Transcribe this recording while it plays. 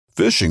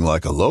Fishing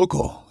like a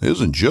local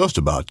isn't just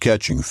about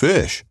catching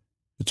fish.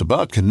 It's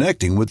about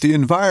connecting with the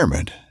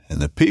environment and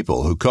the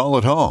people who call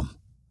it home.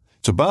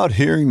 It's about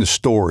hearing the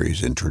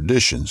stories and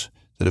traditions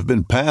that have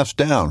been passed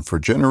down for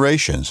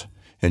generations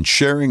and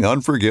sharing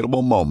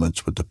unforgettable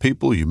moments with the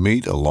people you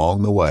meet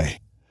along the way.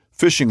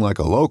 Fishing like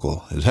a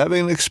local is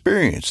having an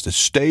experience that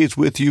stays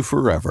with you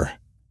forever.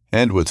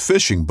 And with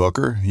Fishing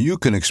Booker, you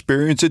can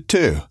experience it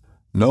too,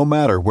 no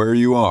matter where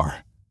you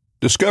are.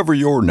 Discover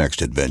your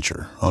next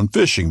adventure on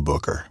Fishing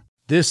Booker.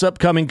 This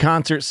upcoming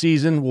concert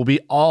season will be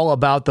all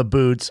about the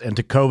boots, and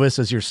Tecovas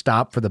is your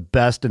stop for the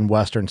best in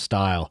Western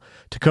style.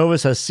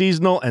 Tecovas has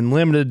seasonal and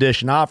limited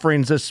edition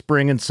offerings this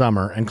spring and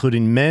summer,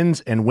 including men's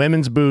and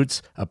women's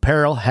boots,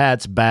 apparel,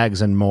 hats,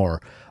 bags, and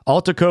more.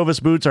 All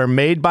Tecovas boots are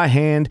made by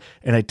hand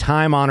in a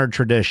time-honored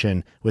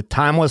tradition with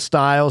timeless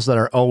styles that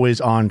are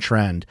always on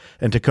trend.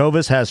 And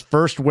Tecovas has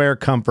first wear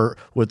comfort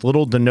with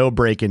little to no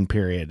break-in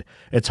period.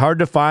 It's hard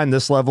to find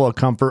this level of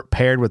comfort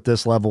paired with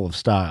this level of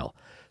style.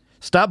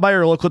 Stop by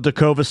your local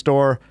Tecovas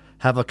store,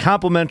 have a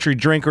complimentary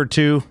drink or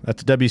two,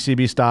 that's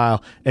WCB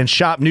style, and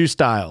shop new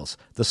styles.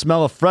 The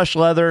smell of fresh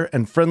leather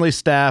and friendly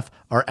staff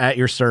are at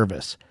your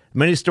service.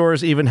 Many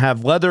stores even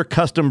have leather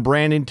custom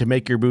branding to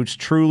make your boots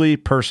truly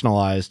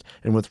personalized.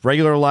 And with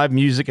regular live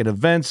music and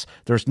events,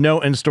 there's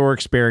no in-store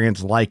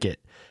experience like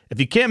it.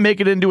 If you can't make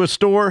it into a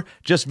store,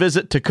 just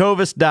visit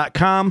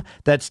tecovas.com.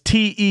 That's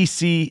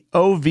TECOVAS.com.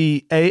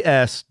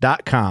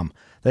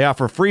 They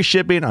offer free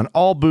shipping on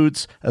all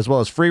boots, as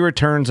well as free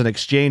returns and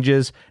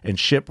exchanges, and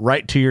ship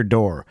right to your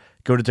door.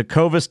 Go to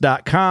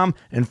tecovas.com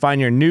and find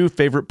your new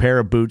favorite pair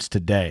of boots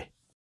today.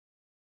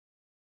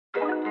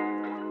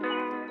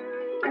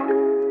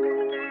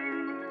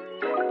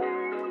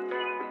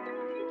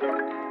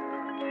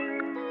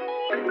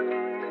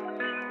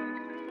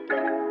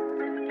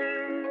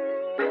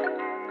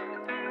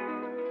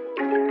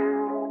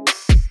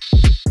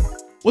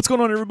 What's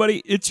going on,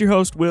 everybody? It's your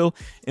host, Will,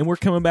 and we're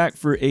coming back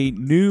for a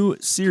new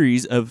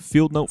series of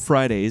Field Note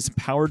Fridays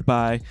powered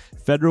by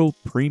Federal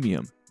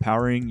Premium,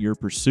 powering your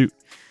pursuit.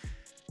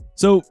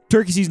 So,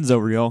 turkey season's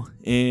over, y'all,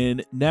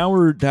 and now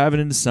we're diving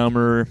into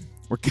summer.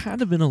 We're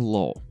kind of in a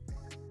lull.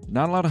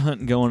 Not a lot of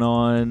hunting going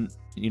on,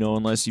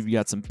 unless you've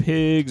got some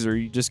pigs or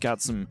you just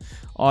got some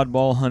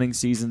oddball hunting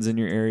seasons in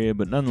your area,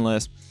 but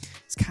nonetheless,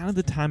 it's kind of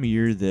the time of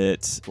year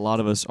that a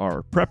lot of us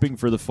are prepping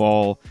for the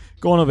fall,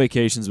 going on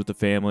vacations with the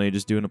family,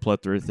 just doing a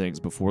plethora of things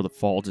before the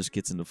fall just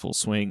gets into full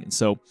swing. And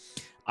so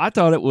I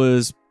thought it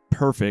was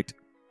perfect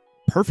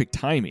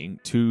timing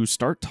to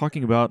start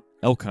talking about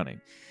elk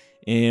hunting.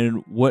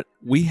 And what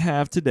we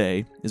have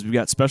today is we've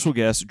got special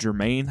guest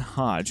Jermaine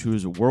Hodge, who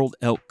is a world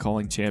elk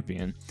calling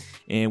champion.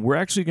 And we're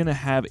actually going to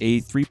have a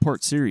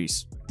 3-part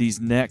series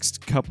these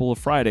next couple of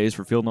Fridays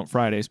for Field Note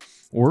Fridays,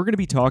 where we're going to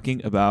be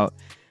talking about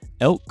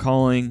elk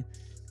calling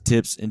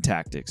tips and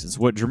tactics. And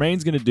so what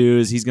Jermaine's going to do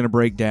is he's going to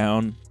break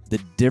down the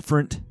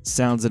different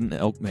sounds that an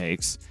elk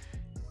makes,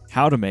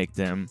 how to make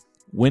them,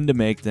 when to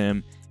make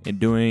them, and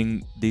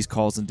doing these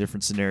calls in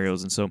different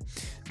scenarios. And so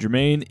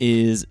Jermaine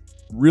is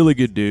really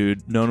good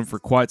dude, known him for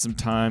quite some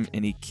time,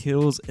 and he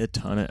kills a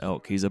ton of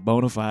elk. He's a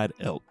bona fide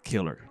elk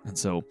killer. And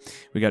so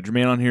we got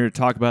Jermaine on here to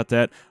talk about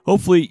that.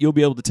 Hopefully you'll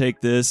be able to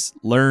take this,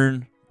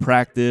 learn,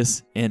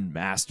 practice, and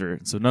master.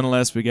 So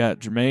nonetheless, we got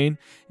Jermaine,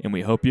 and we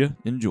hope you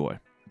enjoy.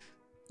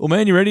 Well,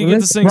 man, you ready to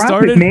get this thing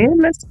started? Man,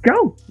 let's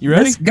go. You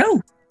ready?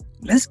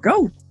 Let's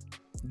go.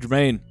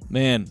 Jermaine,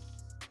 man,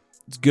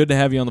 it's good to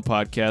have you on the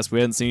podcast. We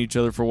hadn't seen each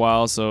other for a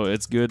while, so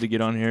it's good to get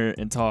on here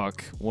and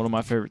talk. One of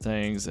my favorite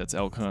things, that's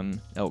elk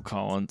hunting, elk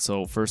calling.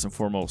 So first and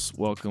foremost,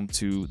 welcome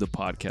to the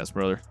podcast,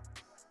 brother.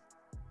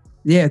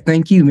 Yeah,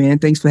 thank you, man.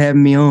 Thanks for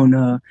having me on.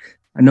 I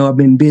know I've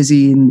been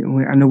busy,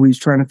 and I know we was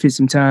trying to fit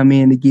some time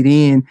in to get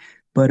in,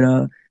 but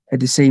at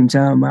the same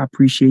time, I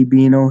appreciate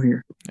being on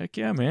here. Heck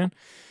yeah, man.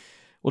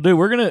 Well, dude,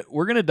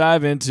 we're gonna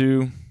dive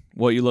into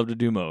what you love to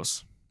do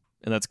most,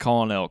 and that's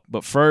calling elk.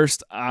 But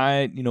first,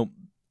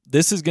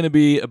 this is gonna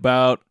be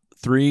about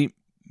 3,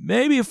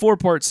 maybe a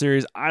 4-part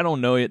series. I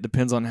don't know yet.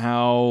 Depends on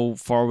how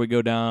far we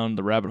go down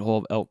the rabbit hole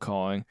of elk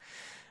calling.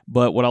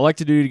 But what I like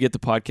to do to get the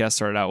podcast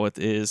started out with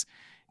is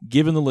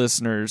giving the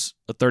listeners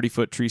a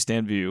 30-foot tree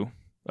stand view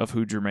of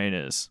who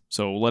Jermaine is.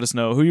 So let us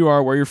know who you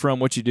are, where you're from,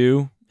 what you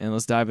do, and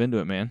let's dive into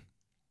it, man.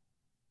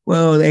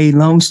 Well, a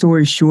long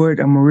story short,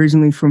 I'm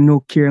originally from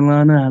North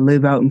Carolina. I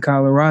live out in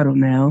Colorado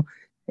now.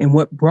 And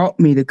what brought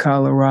me to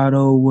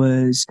Colorado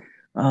was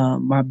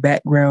my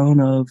background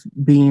of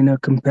being a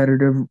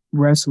competitive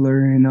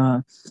wrestler. And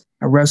I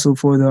wrestled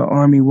for the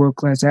Army World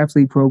Class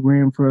Athlete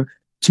Program for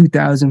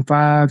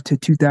 2005 to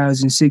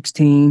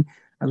 2016.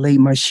 I laid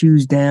my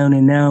shoes down,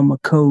 and now I'm a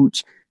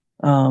coach.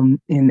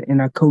 And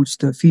I coach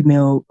the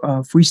female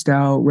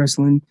freestyle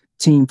wrestling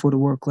team for the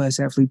World Class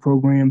Athlete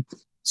Program.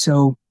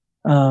 So,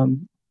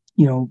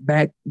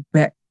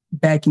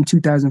 back in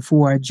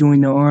 2004, I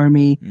joined the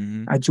Army.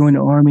 Mm-hmm. I joined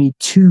the Army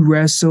to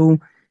wrestle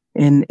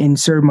and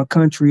serve my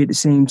country at the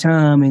same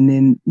time. And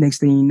then next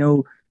thing you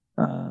know,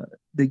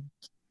 the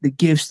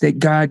gifts that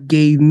God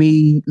gave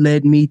me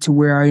led me to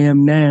where I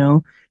am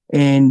now.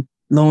 And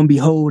lo and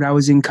behold, I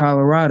was in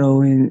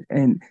Colorado,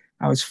 and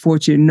I was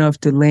fortunate enough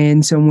to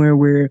land somewhere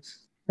where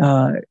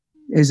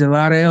there's a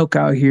lot of elk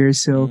out here.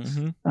 So,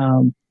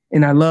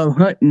 and I love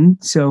hunting.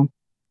 So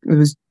it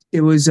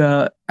was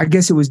I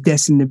guess it was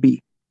destined to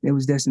be. It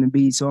was destined to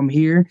be. So I'm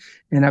here,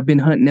 and I've been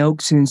hunting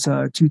elk since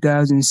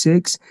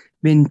 2006.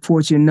 Been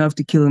fortunate enough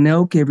to kill an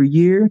elk every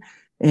year,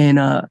 and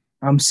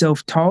I'm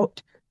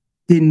self-taught.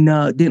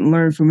 Didn't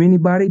learn from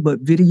anybody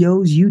but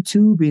videos,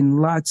 YouTube, and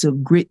lots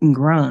of grit and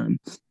grime.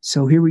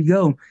 So here we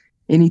go.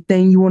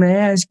 Anything you want to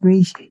ask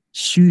me,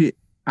 shoot it.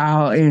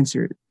 I'll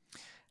answer it.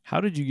 How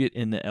did you get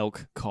into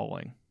elk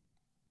calling?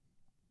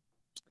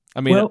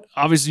 I mean,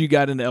 obviously you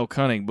got into elk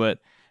hunting, but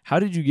how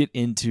did you get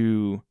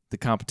into the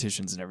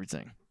competitions and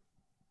everything?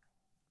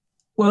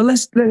 Well,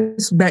 let's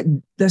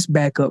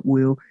back up,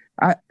 Will.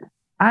 I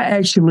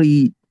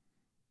actually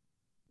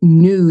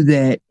knew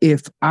that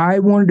if I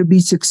wanted to be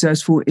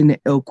successful in the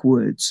elk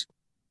woods,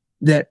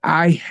 that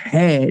I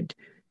had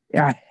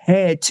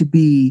to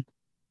be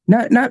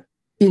not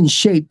in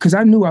shape, because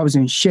I knew I was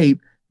in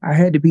shape. I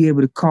had to be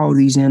able to call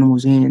these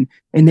animals in,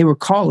 and they were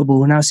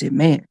callable. And I said,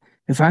 man,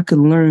 if I could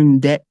learn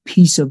that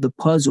piece of the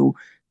puzzle,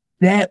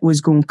 that was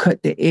going to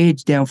cut the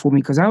edge down for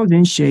me, because I was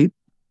in shape.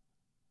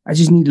 I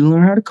just need to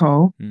learn how to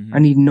call. I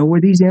need to know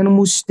where these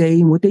animals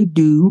stay and what they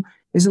do.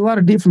 There's a lot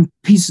of different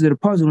pieces of the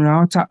puzzle, and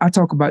I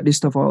talk about this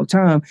stuff all the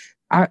time.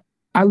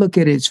 I look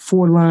at it as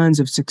 4 lines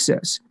of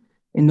success,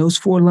 and those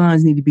 4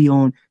 lines need to be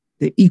on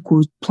the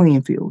equal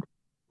playing field.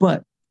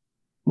 But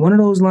one of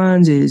those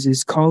lines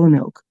is calling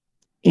elk,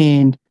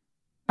 and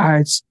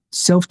I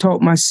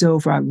self-taught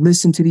myself. I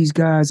listened to these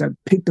guys. I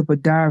picked up a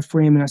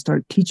diaphragm, and I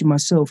started teaching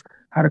myself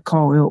how to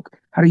call elk,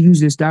 how to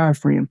use this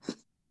diaphragm.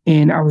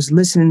 And I was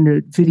listening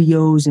to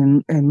videos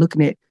and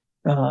looking at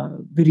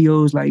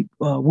videos like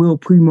Will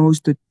Primo's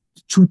The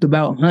Truth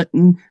About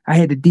Hunting. I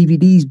had the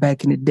DVDs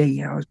back in the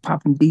day. I was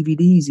popping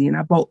DVDs in.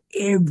 I bought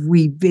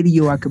every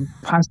video I could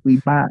possibly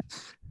buy.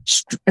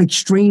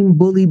 Extreme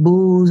Bully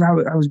Bulls. I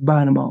was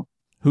buying them all.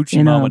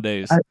 Hoochie Mama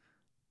days.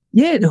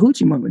 The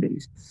Hoochie Mama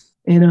days.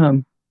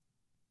 And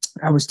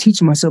I was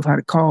teaching myself how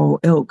to call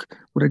elk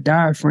with a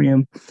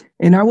diaphragm.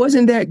 And I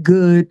wasn't that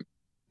good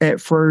at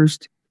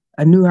first.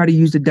 I knew how to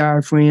use the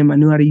diaphragm. I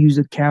knew how to use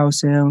the cow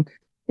sound.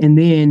 And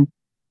then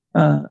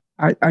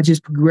I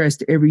just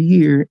progressed every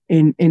year.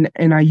 And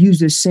I use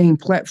the same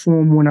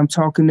platform when I'm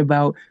talking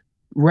about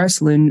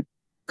wrestling,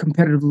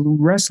 competitive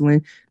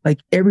wrestling. Like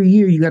every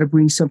year, you got to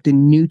bring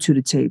something new to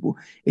the table.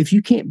 If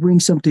you can't bring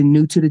something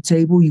new to the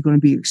table, you're going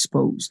to be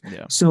exposed.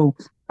 Yeah. So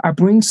I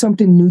bring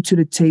something new to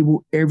the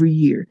table every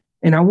year.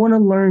 And I want to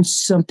learn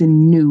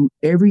something new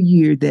every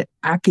year that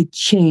I could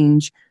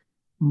change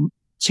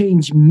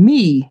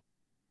me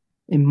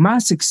and my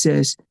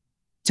success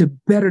to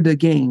better the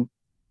game,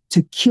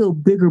 to kill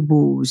bigger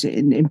bulls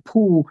and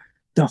pull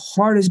the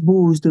hardest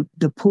bulls to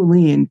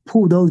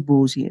pull those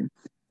bulls in.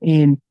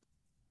 And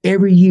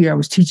every year I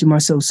was teaching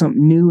myself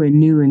something new and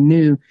new and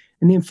new.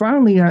 And then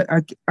finally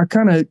I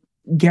kind of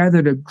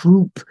gathered a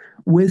group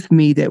with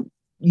me that,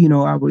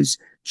 I was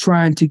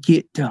trying to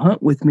get to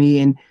hunt with me.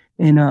 And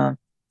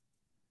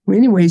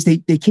anyways,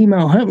 they came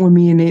out hunting with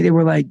me, and they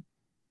were like,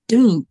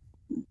 dude,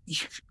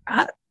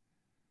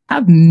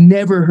 I've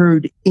never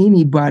heard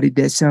anybody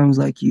that sounds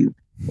like you.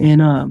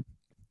 And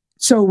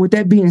so with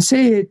that being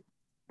said,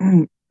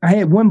 I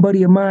had one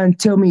buddy of mine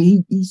tell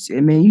me, he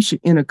said, man, you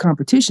should enter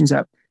competitions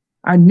out.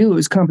 I knew it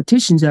was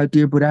competitions out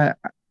there, but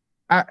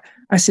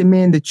I said,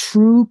 man, the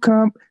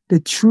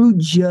true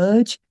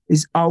judge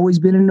has always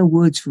been in the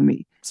woods for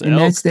me. And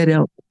that's that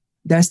elk.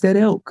 That's that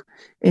elk.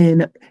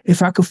 And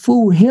if I could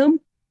fool him,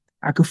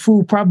 I could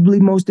fool probably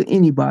most of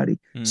anybody.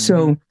 Mm-hmm.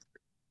 So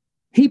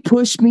he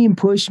pushed me.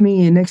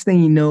 And next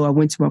thing you know, I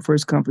went to my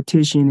first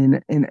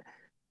competition, and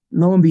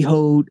lo and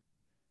behold,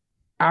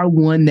 I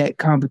won that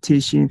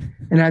competition.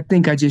 And I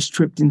think I just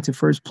tripped into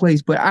first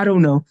place, but I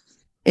don't know.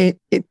 It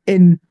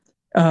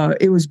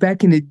was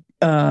back in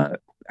the,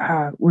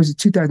 was it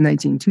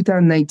 2019?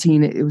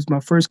 2019, it was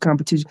my first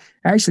competition.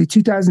 Actually,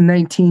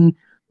 2019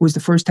 was the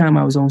first time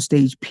I was on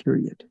stage,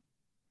 period.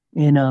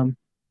 And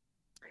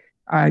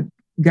I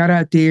got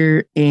out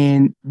there,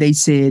 and they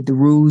said the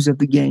rules of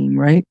the game,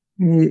 right?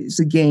 It's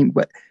a game,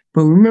 but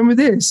remember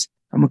this,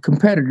 I'm a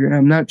competitor, and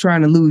I'm not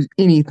trying to lose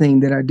anything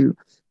that I do.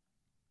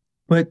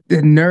 But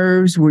the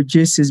nerves were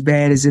just as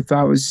bad as if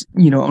I was,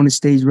 on the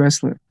stage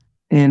wrestling.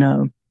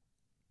 And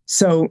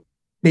so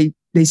they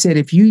said,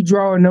 if you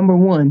draw a number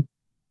 1,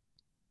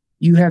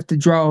 you have to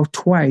draw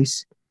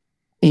twice,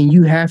 and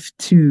you have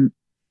to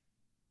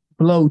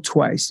blow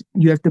twice.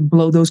 You have to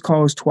blow those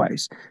calls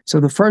twice. So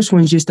the first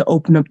one is just to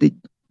open up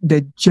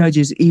the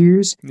judge's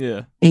ears.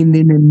 Yeah. And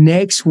then the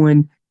next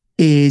one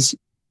is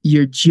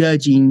you're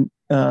judging.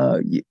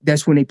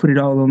 That's when they put it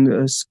all on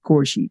the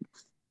score sheet.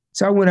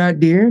 So I went out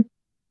there,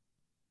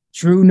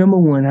 drew number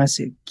 1. I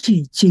said,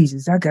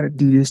 Jesus, I got to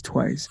do this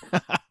twice.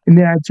 And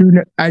then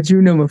I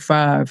drew number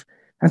 5.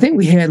 I think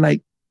we had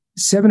like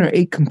 7 or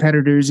 8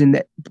 competitors in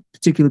that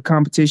particular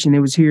competition. It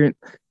was here in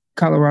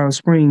Colorado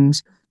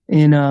Springs.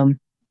 And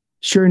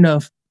sure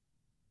enough,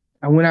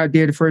 I went out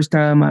there the first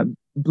time.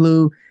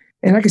 blue,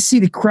 and I could see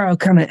the crowd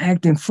kind of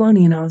acting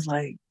funny, and I was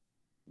like,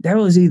 that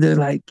was either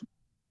like,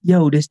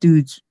 yo, this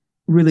dude's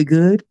really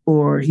good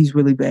or he's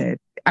really bad.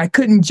 I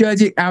couldn't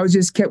judge it. I was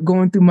just kept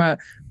going through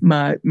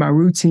my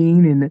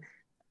routine and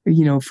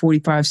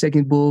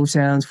 45-second bull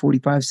sounds,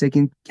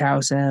 45-second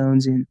cow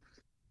sounds, and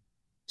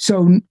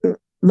so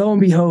lo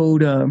and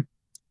behold,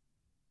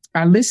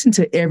 I listened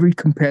to every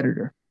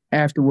competitor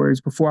afterwards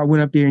before I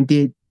went up there and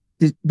did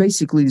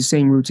basically the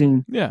same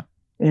routine. Yeah.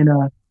 And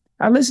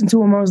I listened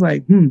to him. I was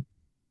like,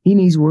 he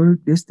needs work.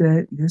 This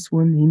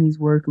one, he needs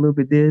work, a little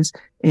bit this.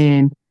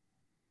 And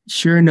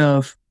sure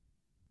enough,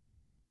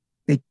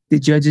 the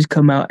judges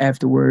come out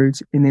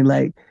afterwards and they're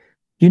like,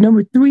 your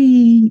number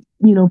 3,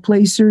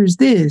 placer is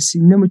this.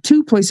 And number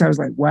 2 placer, I was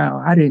like,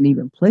 wow, I didn't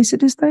even place at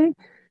this thing.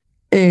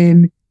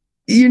 And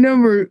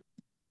your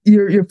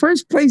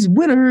first place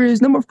winner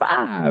is number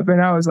 5.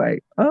 And I was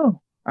like, oh,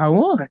 I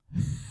won.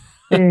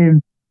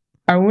 And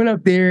I went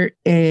up there,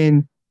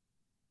 and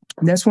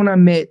that's when I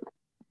met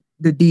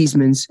the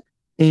Deesmans.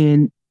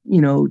 And,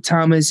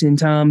 Thomas and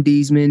Tom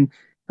Deesman,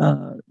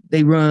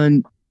 they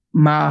run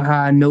Mile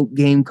High Note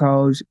game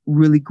calls,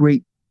 really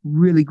great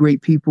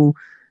people,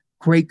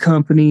 great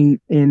company.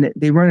 And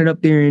they run it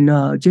up there in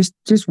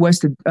just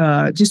west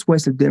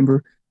of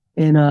Denver.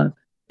 And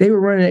they were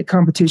running that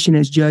competition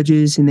as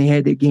judges, and they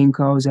had their game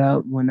calls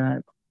out and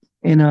whatnot.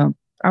 And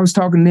I was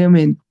talking to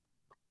them,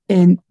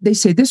 and they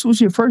said, this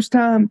is your first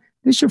time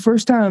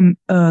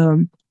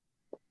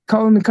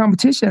calling the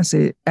competition? I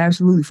said,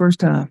 absolutely, first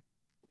time.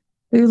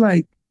 They were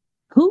like,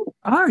 who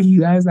are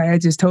you? I was like, I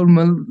just told them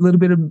a little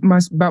bit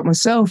about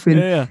myself. And,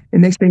 and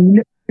next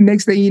thing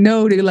you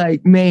know, they're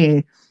like,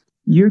 man,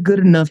 you're good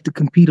enough to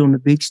compete on the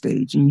big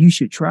stage and you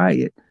should try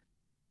it.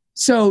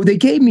 So they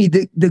gave me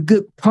the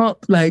good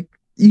pump, like,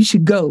 you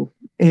should go.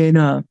 And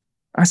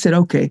I said,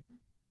 okay.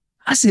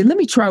 I said, let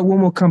me try one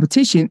more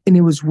competition. And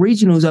it was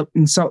regionals up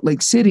in Salt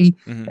Lake City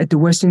at the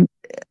Western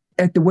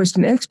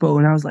Expo.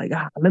 And I was like,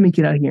 let me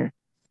get out here.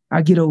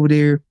 I get over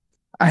there.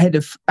 I had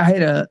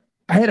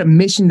a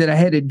mission that I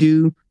had to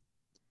do.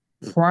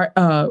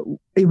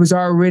 It was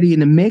already in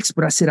the mix,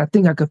 but I said, I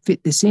think I could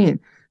fit this in.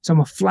 So I'm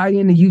going to fly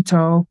into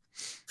Utah,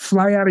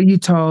 fly out of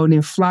Utah, and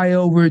then fly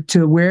over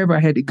to wherever I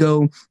had to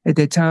go at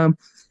that time.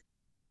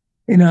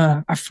 And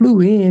I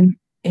flew in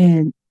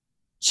and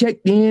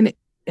checked in,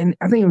 and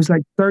I think it was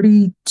like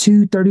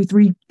 32,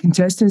 33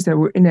 contestants that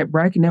were in that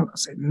bracket. And I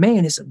was like,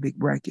 man, it's a big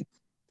bracket.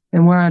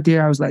 And while out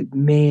there, I was like,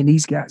 man,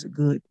 these guys are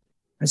good.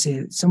 I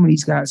said, some of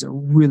these guys are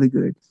really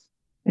good.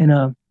 And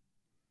I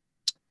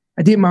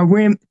did my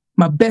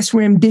best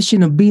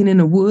rendition of Being in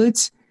the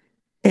Woods,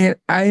 and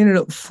I ended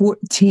up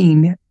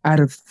 14 out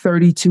of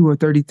 32 or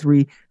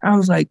 33. I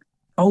was like,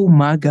 oh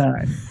my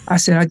God. I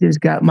said, I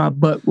just got my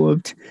butt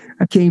whooped.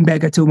 I came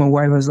back, I told my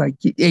wife, I was like,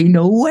 ain't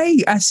no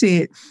way. I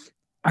said,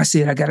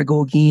 I gotta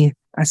go again.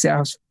 I said,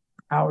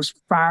 I was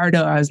fired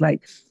up. I was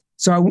like,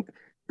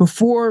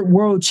 before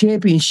World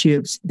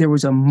Championships, there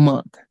was a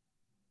month.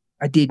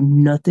 I did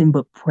nothing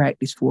but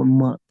practice for a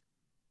month.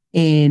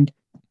 And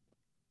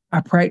I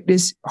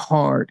practiced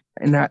hard,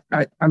 and I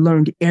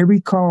learned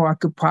every call I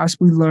could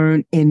possibly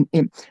learn. And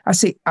I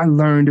say I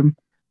learned them.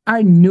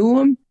 I knew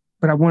them,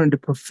 but I wanted to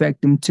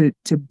perfect them to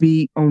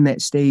be on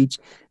that stage.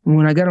 And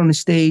when I got on the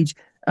stage,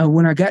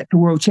 when I got to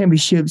World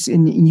Championships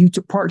in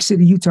Utah, Park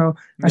City, Utah,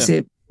 I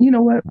said, you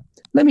know what?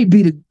 Let me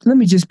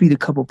just beat a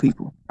couple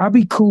people. I'll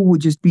be cool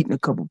with just beating a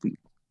couple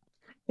people.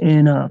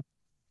 And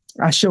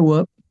I show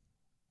up.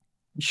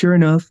 Sure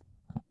enough,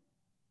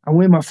 I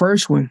win my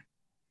first one.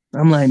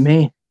 I'm like,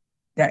 man,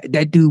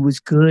 that dude was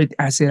good.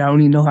 I said, I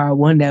don't even know how I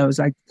won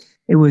that.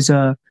 It was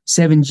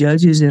 7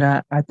 judges, and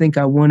I think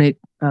I won it.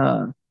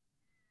 It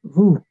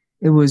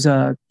was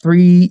 3-4.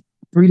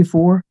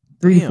 3-4,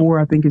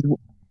 I think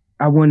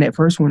I won that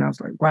first one. I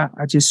was like, wow,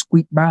 I just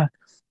squeaked by.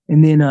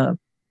 And then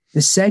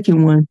the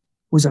second one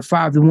was a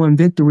 5-1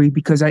 victory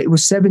because it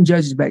was 7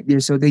 judges back there.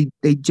 So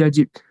they judge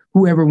it,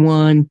 whoever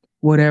won,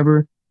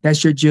 whatever,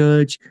 that's your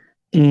judge,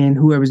 and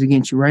whoever's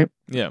against you, right?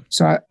 Yeah.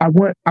 So I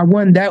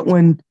won that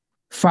one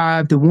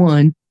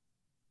 5-1.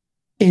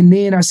 And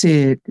then I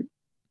said,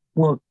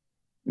 well,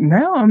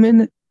 now I'm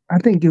in, I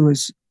think it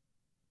was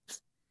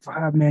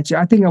 5 matches.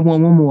 I think I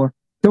won one more.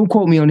 Don't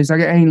quote me on this. I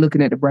ain't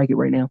looking at the bracket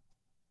right now.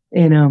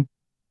 And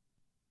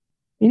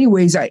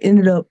anyways, I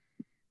ended up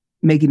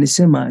making the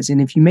semis. And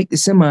if you make the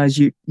semis,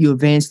 you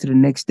advance to the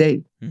next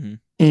day. Mm-hmm.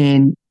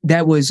 And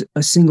that was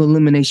a single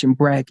elimination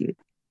bracket.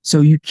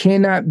 So you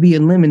cannot be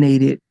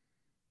eliminated.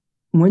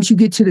 Once you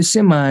get to the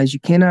semis, you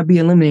cannot be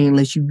eliminated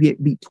unless you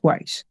get beat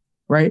twice,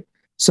 right?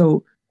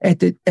 So at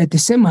the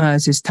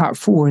semis, it's top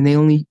 4, and they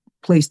only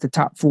place the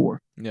top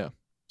 4. Yeah.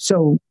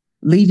 So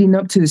leading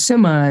up to the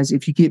semis,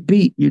 if you get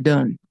beat, you're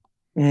done.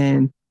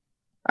 And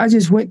I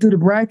just went through the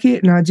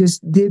bracket, and I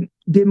just did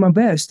my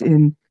best.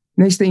 And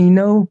next thing you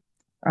know,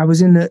 I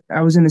was in the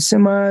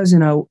semis,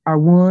 and I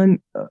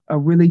won a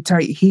really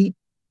tight heat,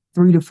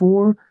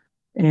 3-4,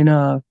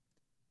 and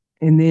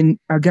then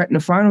I got in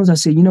the finals. I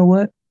said, you know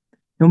what?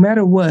 No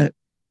matter what,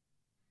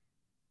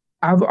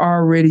 I've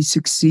already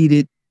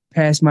succeeded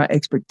past my Oh,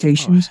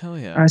 expectations. hell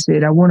yeah. I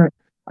said,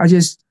 I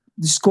just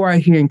go out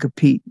here and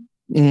compete.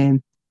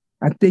 And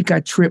I think I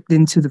tripped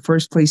into the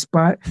first place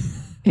spot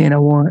and I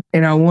won.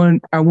 And I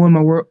won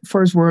my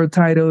first world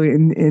title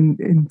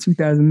in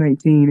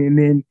 2019. And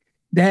then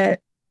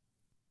that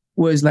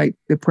was like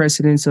the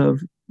precedence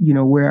of,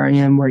 where I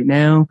am right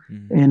now.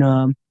 Mhm.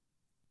 And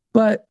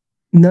but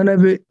none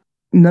of it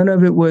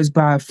was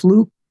by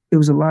fluke. It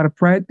was a lot of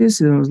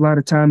practice and it was a lot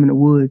of time in the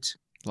woods.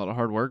 A lot of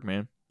hard work,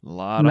 man. A A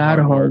lot lot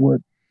of of hard hard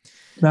work. work.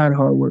 A lot of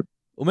hard work.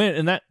 Well,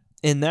 man,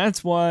 and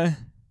that's why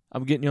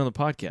I'm getting you on the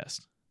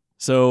podcast.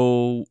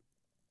 So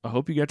I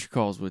hope you got your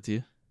calls with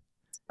you.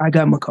 I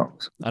got my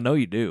calls. I know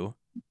you do.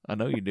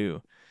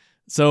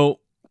 So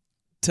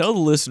tell the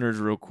listeners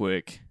real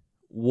quick,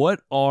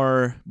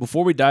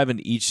 before we dive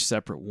into each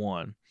separate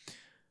one,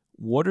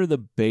 what are the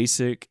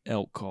basic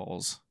elk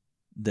calls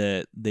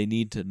that they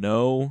need to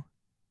know,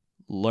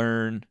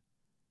 learn,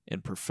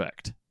 and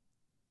perfect?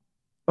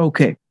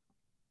 Okay.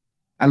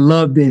 I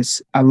love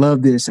this.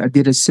 I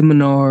did a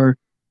seminar,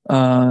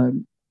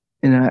 and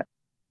it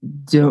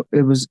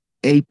was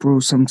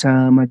April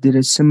sometime. I did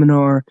a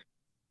seminar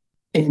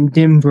in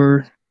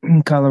Denver,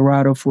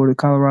 Colorado, for the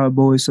Colorado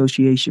Bow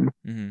Association.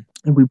 Mm-hmm.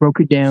 And we broke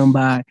it down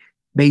by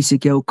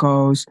basic elk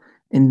calls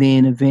and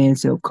then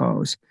advanced elk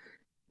calls.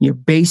 Your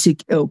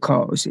basic elk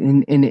calls,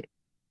 and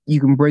you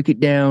can break it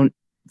down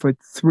for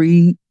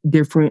 3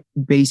 different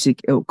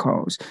basic elk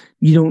calls.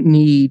 You don't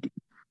need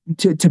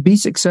to be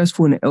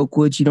successful in the elk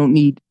woods. You don't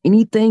need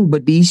anything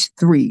but these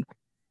 3.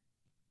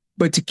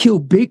 But to kill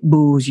big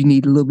bulls, you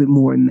need a little bit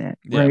more than that,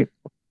 right?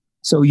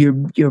 So your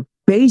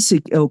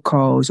basic elk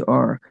calls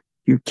are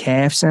your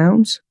calf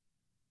sounds,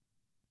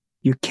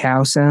 your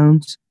cow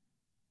sounds,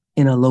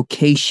 and a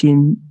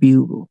location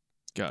bugle.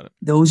 Got it.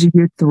 Those are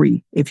your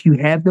 3. If you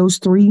have those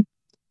 3,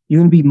 you're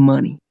going to be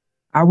money.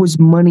 I was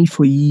money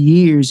for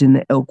years in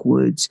the elk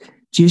woods,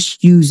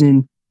 just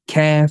using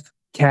calf,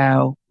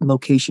 cow,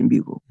 location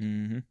bugle.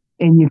 Mm-hmm.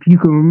 And if you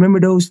can remember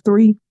those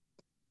 3,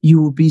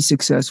 you will be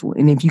successful.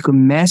 And if you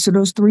can master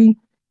those 3,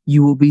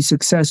 you will be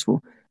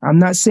successful. I'm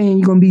not saying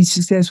you're going to be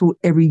successful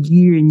every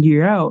year in,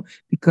 year out,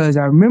 because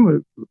I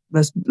remember,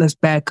 let's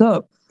back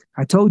up.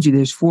 I told you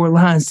there's 4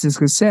 lines to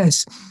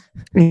success.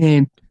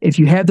 And if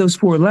you have those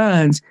 4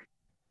 lines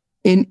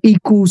in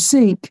equal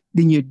sync,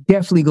 then you're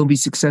definitely going to be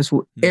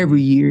successful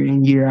every year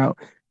in, year out.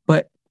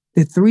 But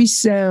the 3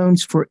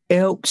 sounds for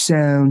elk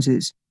sounds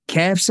is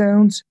calf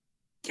sounds,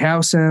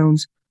 cow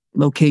sounds,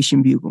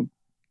 location bugle.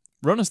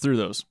 Run us through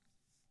those.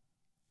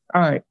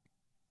 All right.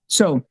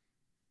 So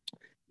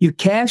your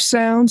calf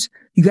sounds,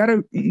 you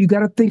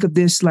gotta think of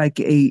this like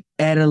a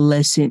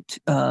adolescent,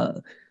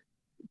 a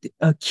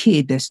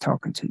kid that's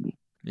talking to you.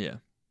 Yeah.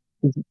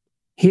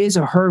 His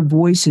or her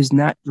voice has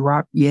not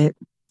dropped yet,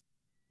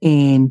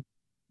 and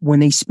when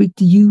they speak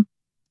to you,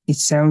 it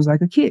sounds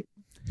like a kid,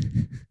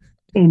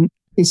 and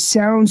it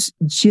sounds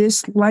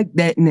just like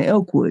that in the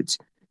elk woods.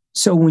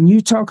 So when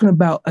you're talking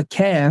about a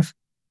calf,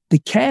 the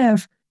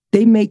calf,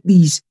 they make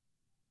these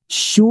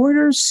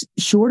shorter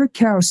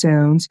cow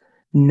sounds,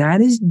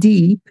 not as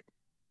deep,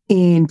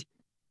 and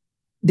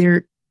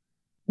they're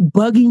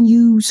bugging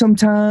you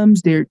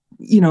sometimes.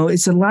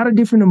 It's a lot of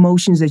different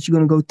emotions that you're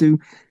going to go through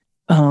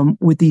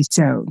with these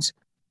sounds,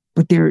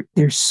 but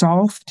they're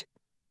soft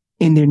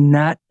and they're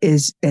not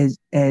as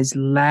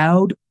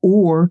loud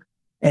or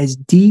as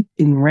deep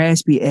and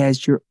raspy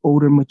as your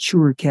older,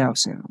 mature cow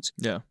sounds.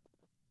 Yeah.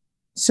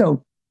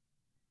 So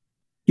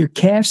your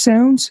calf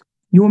sounds,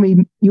 you want me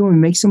to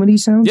make some of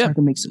these sounds? Yeah. I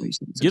can make some of these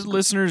sounds. Give the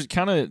listeners,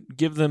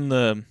 give them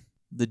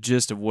the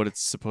gist of what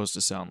it's supposed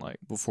to sound like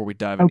before we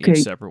dive into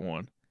each separate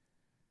one.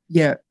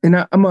 Yeah, and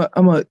I'm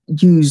gonna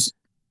use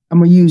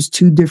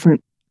 2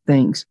 different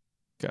things.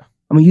 Okay.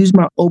 I'm gonna use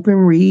my open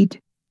reed.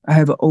 I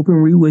have an open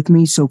reed with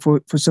me. So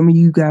for some of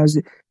you guys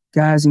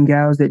and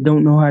gals that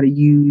don't know how to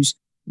use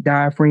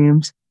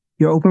diaphragms,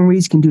 your open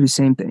reeds can do the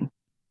same thing.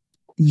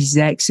 The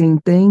exact same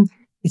thing.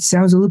 It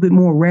sounds a little bit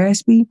more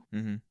raspy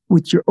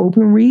with your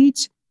open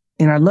reeds,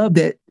 and I love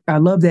that. I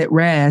love that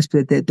rasp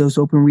that those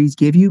open reeds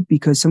give you,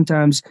 because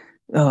sometimes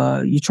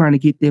you're trying to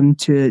get them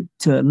to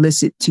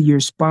listen to your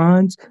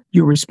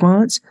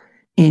response,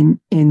 and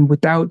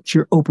without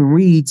your open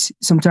reeds,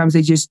 sometimes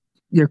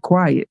they're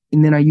quiet,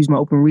 and then I use my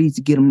open reeds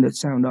to get them to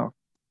sound off.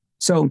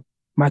 So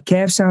my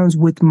calf sounds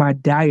with my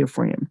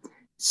diaphragm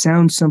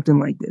sounds something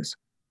like this.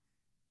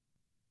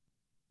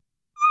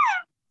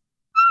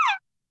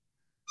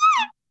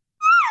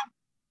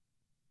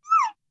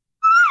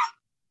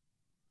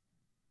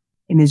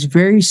 And it's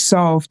very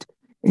soft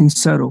and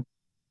subtle.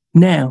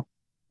 Now,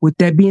 with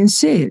that being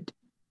said,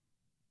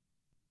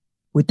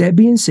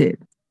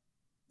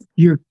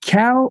 your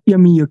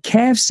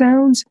calf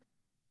sounds,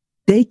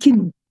 they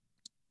can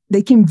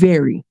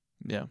vary.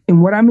 Yeah.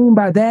 And what I mean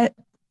by that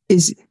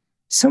is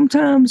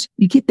sometimes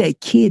you get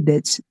that kid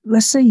that's,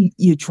 let's say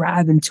you're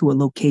driving to a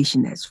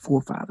location that's 4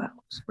 or 5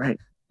 hours, right?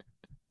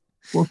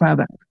 4 or 5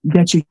 hours. You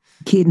got your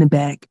kid in the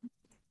back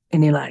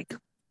and they're like,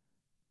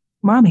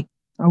 "Mommy,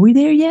 are we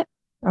there yet?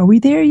 Are we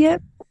there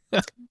yet?"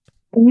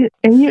 And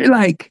you're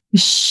like,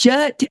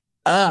 "Shut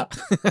up.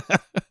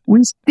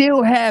 We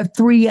still have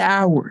 3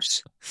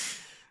 hours.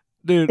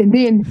 Dude. And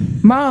then,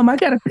 Mom, I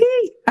gotta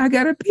pee. I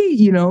gotta pee.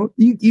 You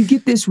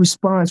get this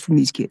response from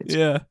these kids.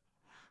 Yeah.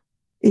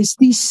 It's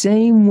the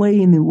same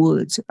way in the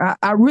woods.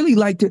 I really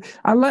like to.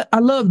 I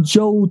love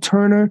Joel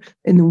Turner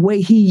and the way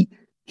he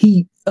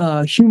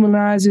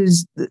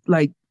humanizes.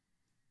 Like,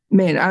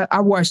 man,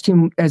 I watched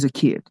him as a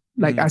kid.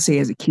 Like I say,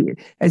 as a kid,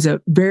 as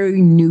a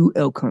very new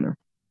elk hunter,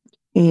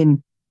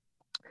 and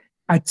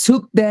I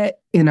took that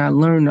and I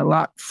learned a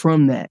lot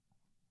from that.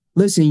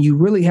 Listen, you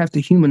really have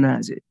to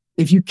humanize it.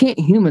 If you can't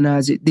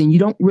humanize it, then you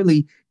don't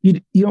really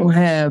you don't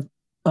have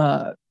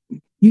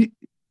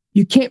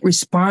you can't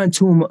respond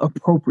to them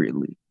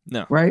appropriately.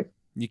 No, right?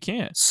 You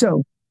can't.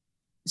 So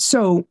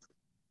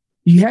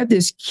you have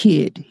this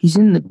kid. He's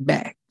in the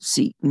back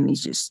seat and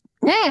he's just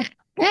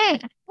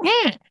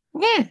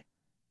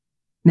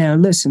Now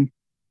listen.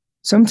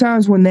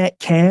 Sometimes when that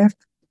calf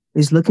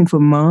is looking for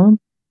mom,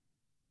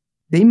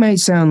 they may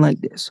sound like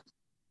this.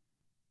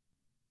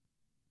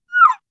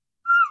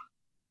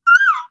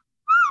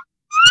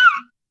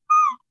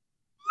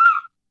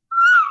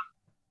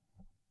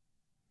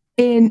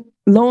 And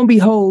lo and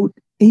behold,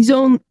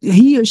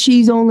 he or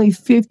she's only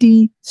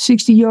 50,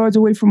 60 yards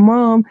away from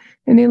mom.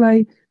 And they're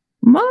like,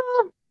 Mom,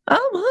 I'm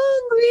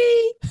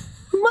hungry.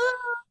 Mom,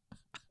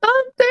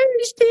 I'm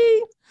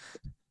thirsty.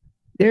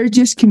 They're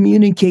just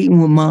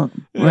communicating with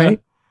mom, right?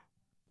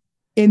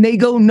 And they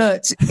go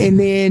nuts. And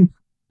then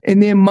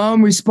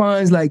mom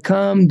responds like,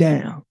 calm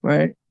down,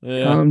 right?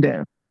 Yeah. Calm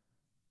down.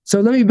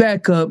 So let me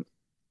back up.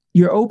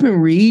 Your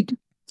open read,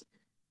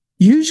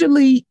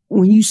 usually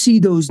when you see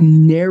those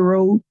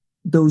narrow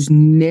so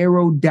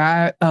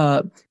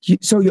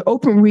your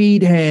open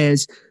read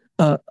has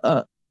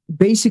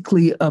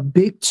basically a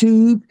big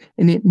tube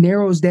and it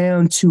narrows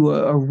down to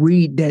a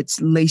reed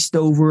that's laced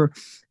over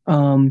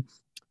almost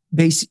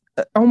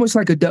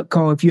like a duck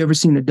call. If you ever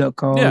seen a duck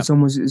call, it's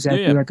almost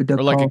exactly like a duck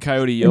call. Or like a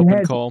coyote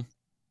yelping call.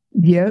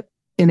 Yep.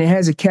 And it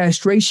has a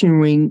castration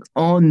ring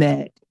on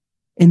that.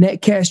 And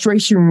that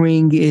castration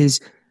ring is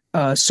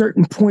a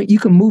certain point. You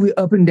can move it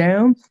up and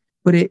down,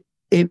 but it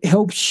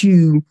helps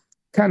you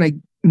kind of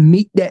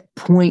meet that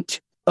point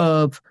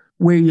of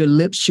where your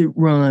lips should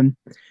run.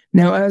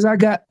 Now, as I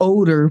got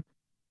older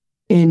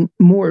and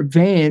more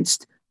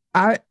advanced,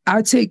 I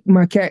take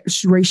my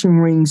castration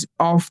rings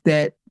off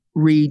that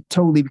reed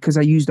totally because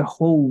I use the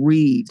whole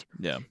reed.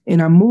 Yeah.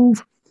 And I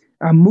move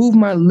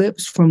my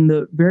lips from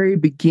the very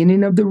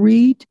beginning of the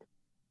reed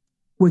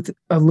with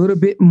a little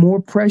bit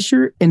more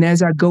pressure. And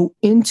as I go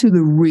into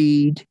the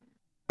reed,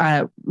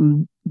 I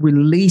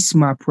release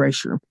my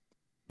pressure.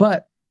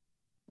 But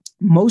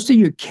most of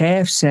your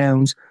calf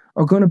sounds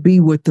are going to be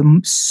with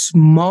your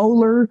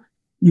smaller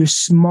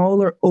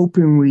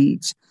open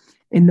reeds.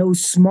 And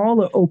those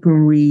smaller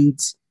open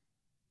reeds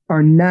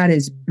are not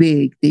as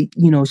big.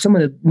 Some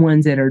of the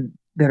ones that are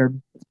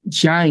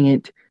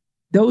giant,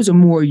 those are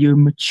more your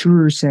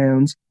mature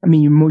sounds. I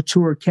mean, your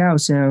mature cow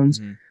sounds.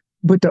 Mm-hmm.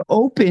 But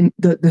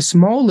the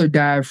smaller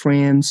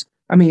diaphragms,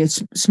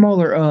 it's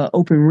smaller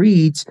open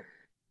reeds,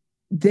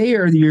 they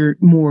are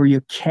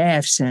your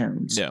calf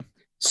sounds. Yeah.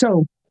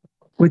 So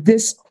with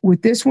this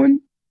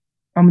one,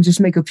 I'm gonna just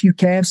make a few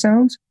calf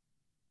sounds.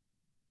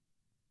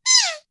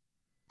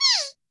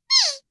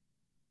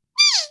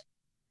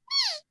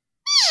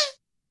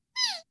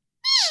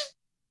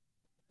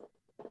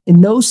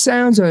 And those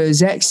sounds are the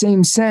exact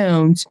same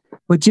sounds,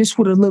 but just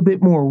with a little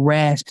bit more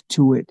rasp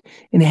to it.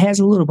 And it has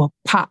a little bit of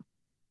pop.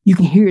 You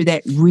can hear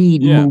that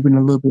reed moving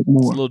a little bit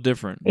more. It's a little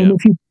different. And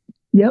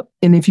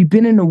and if you've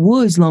been in the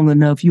woods long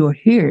enough, you'll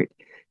hear it.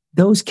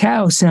 Those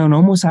cows sound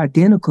almost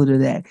identical to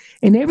that.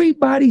 And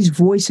everybody's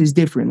voice is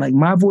different. Like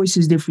my voice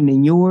is different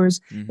than yours.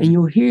 Mm-hmm. And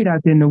you'll hear it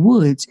out there in the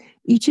woods.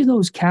 Each of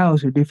those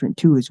cows are different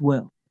too as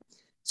well.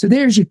 So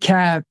there's your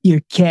calf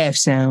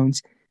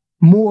sounds.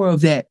 More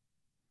of that.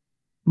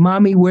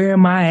 Mommy, where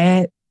am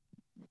I at?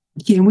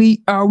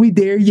 Are we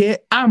there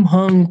yet? I'm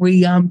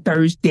hungry. I'm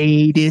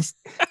thirsty.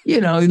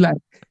 Like,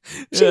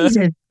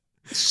 Jesus,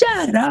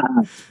 shut up.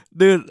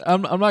 Dude,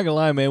 I'm not gonna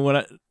lie,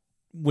 man.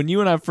 When you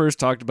and I first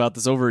talked about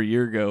this over a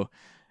year ago,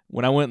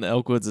 when I went in the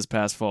elk woods this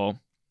past fall,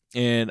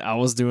 and I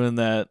was doing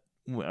that,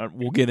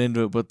 we'll get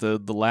into it, but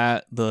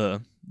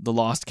the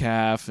lost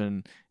calf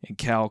and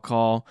cow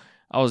call,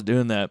 I was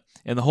doing that,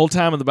 and the whole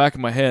time in the back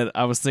of my head,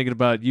 I was thinking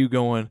about you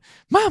going,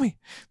 "Mommy,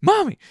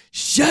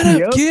 shut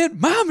up,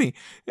 kid, mommy."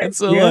 And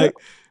so, like,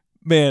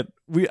 man,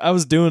 I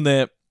was doing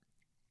that,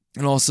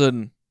 and all of a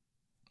sudden,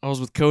 I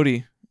was with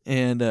Cody,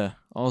 and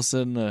all of a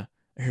sudden,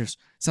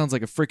 sounds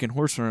like a freaking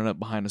horse running up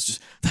behind us. Just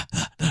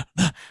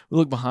we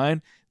look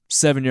behind,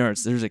 7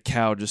 yards. There's a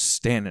cow just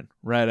standing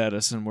right at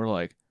us, and we're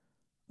like,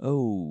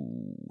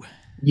 "Oh,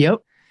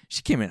 yep."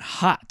 She came in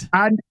hot.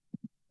 I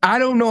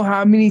don't know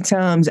how many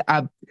times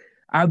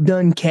I've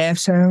done calf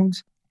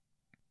sounds,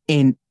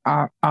 and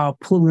I'll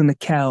pull in a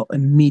cow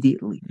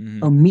immediately.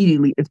 Mm-hmm.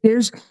 Immediately, if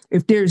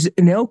there's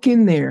an elk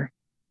in there,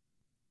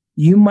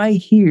 you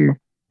might hear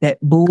that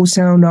bull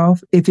sound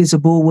off. If it's a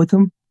bull with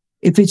them,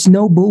 if it's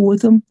no bull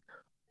with them,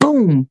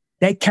 boom,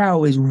 that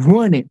cow is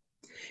running.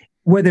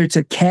 whether it's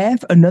a calf,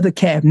 another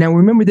calf. Now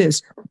remember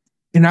this,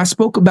 and I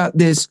spoke about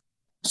this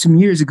some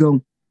years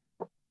ago,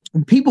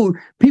 and people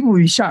will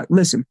be shocked.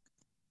 Listen,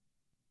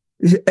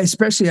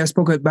 especially I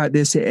spoke about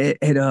this at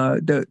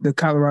the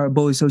Colorado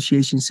Bow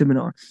Association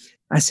seminar.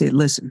 I said,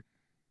 listen,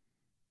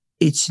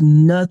 it's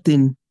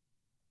nothing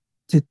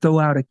to throw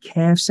out a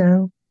calf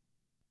sound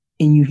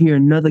and you hear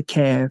another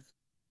calf.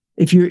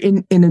 If you're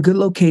in a good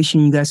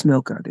location, you got some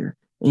elk out there,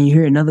 and you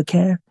hear another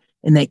calf,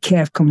 and that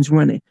calf comes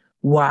running.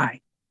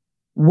 Why?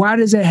 Why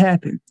does that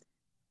happen?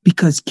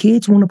 Because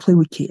kids want to play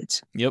with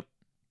kids. Yep.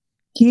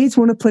 Kids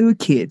want to play with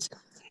kids.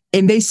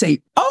 And they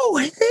say, oh,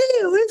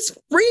 hell, it's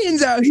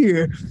friends out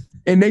here.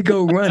 And they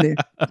go running.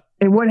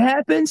 And what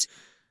happens?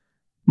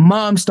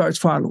 Mom starts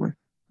following.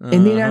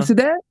 And then after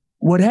that,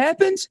 what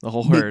happens? The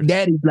whole herd.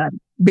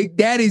 Big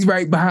Daddy's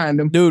right behind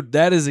them. Dude,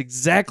 that is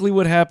exactly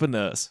what happened to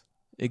us.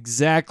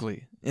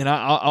 Exactly. And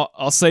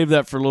I'll save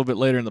that for a little bit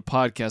later in the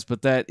podcast,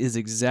 but that is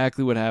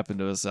exactly what happened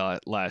to us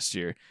last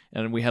year.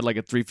 And we had like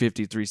a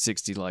 350,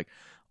 360, like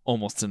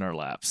almost in our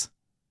laps.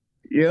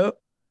 Yep.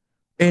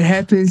 It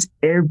happens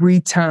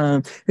every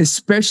time,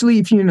 especially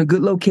if you're in a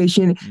good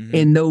location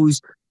and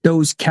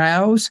those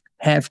cows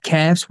have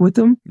calves with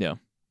them. Yeah.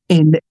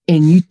 And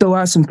you throw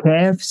out some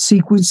calf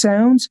sequence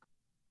sounds,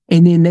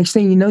 and then next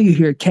thing you know, you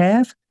hear a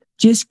calf.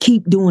 Just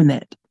keep doing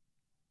that.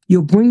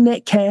 You'll bring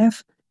that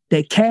calf.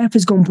 That calf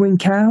is going to bring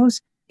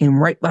cows, and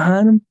right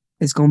behind them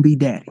is going to be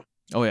Daddy.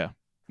 Oh, yeah.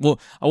 Well,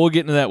 I will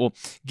get into that. Well,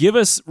 give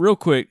us real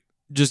quick,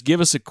 just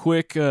give us a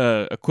quick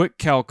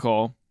cow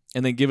call,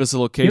 and then give us a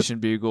location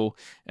bugle,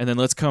 and then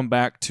let's come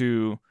back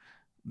to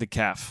the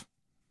calf.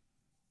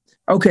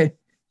 Okay.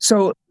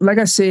 So, like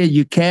I said,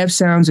 your calf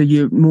sounds are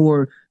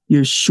your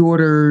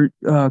shorter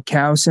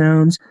cow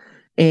sounds.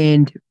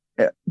 And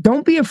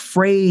don't be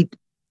afraid,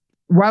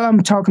 while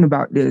I'm talking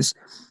about this,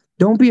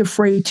 don't be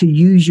afraid to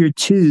use your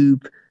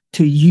tube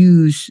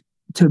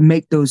to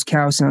make those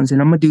cow sounds. And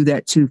I'm going to do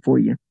that too for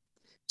you.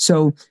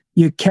 So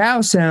your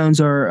cow sounds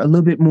are a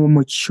little bit more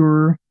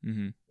mature.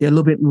 Mm-hmm. They're a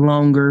little bit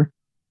longer,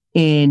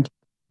 and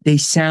they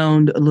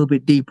sound a little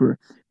bit deeper.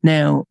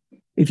 Now,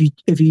 if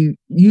you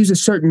use a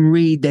certain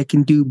reed that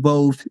can do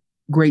both,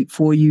 great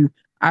for you.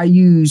 I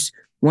use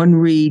one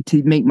reed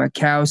to make my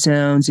cow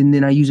sounds, and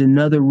then I use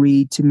another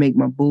reed to make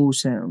my bull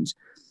sounds.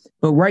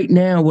 But right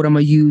now, what I'm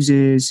going to use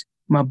is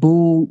my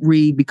bull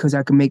reed, because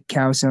I can make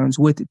cow sounds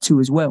with it too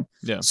as well.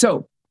 Yeah.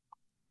 So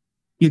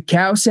your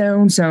cow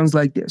sounds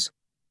like this.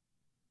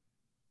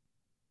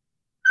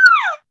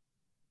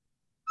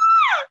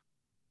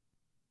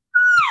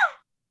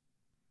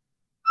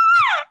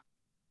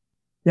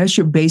 That's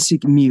your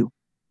basic mew.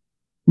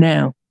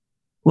 Now,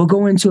 we'll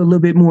go into a little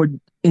bit more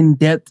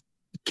in-depth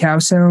cow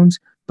sounds,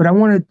 but I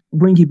want to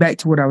bring you back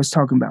to what I was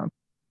talking about.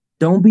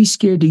 Don't be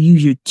scared to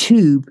use your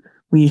tube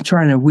when you're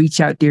trying to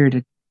reach out there at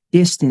a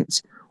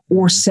distance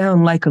or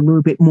sound like a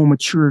little bit more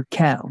mature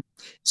cow.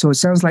 So it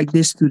sounds like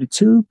this through the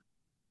tube.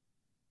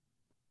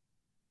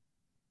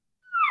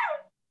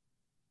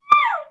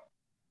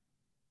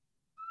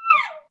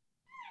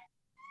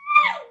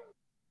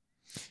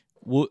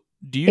 Well,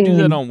 do you do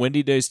that on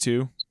windy days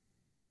too?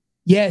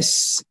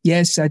 Yes,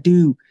 I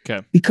do.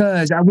 Okay.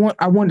 Because I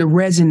wanted to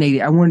resonate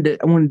it. I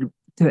wanted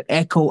to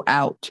echo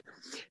out.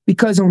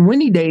 Because on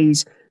windy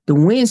days, the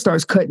wind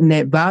starts cutting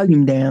that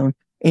volume down,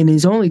 and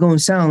it's only going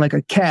to sound like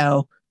a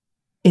cow,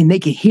 and they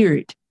can hear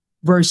it.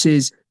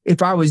 Versus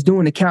if I was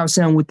doing a cow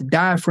sound with the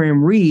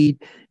diaphragm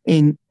reed,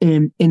 and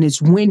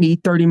it's windy,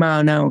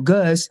 30-mile-an-hour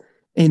gusts,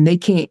 and they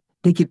could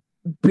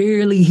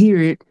barely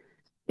hear it,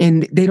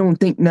 and they don't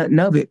think nothing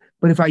of it.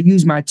 But if I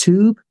use my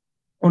tube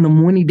on the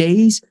windy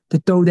days to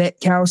throw that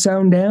cow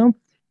sound down,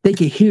 they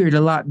could hear it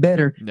a lot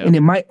better. Yep. And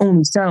it might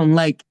only sound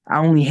like I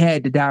only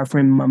had the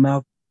diaphragm in my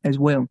mouth as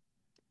well.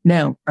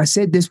 Now, I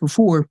said this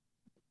before,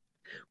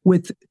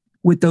 with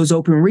those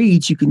open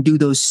reeds, you can do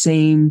those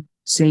same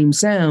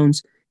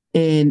sounds.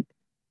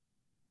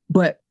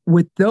 But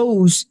with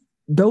those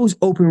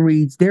open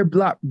reeds, they're a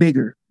lot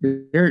bigger.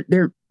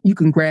 They're you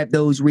can grab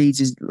those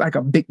reeds as like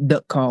a big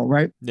duck call,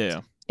 right?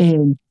 Yeah.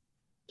 And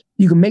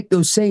you can make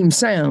those same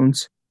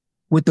sounds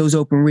with those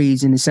open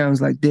reeds, and it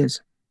sounds like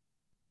this.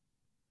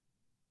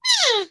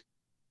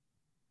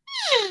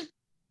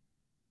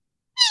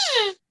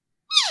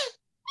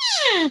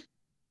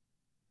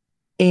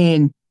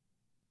 And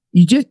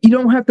you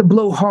don't have to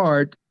blow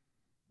hard,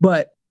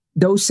 but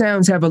those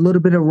sounds have a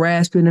little bit of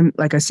rasp in them,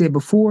 like I said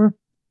before,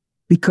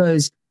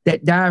 because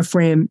that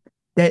diaphragm,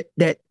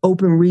 that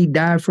open reed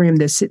diaphragm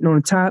that's sitting on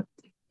the top,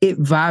 it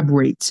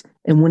vibrates.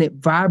 And when it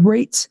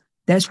vibrates,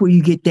 that's where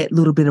you get that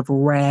little bit of a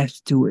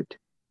rasp to it.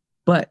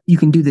 But you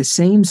can do the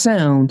same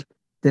sound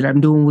that I'm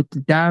doing with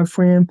the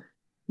diaphragm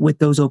with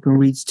those open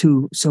reeds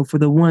too. So for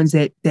the ones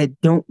that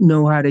don't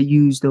know how to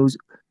use those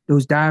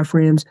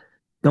diaphragms,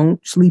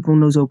 don't sleep on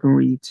those open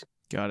reeds.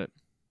 Got it.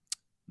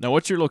 Now,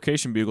 what's your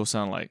location bugle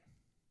sound like?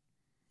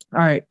 All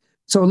right.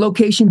 So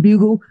location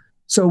bugle.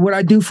 So what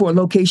I do for a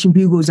location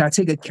bugle is I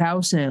take a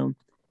cow sound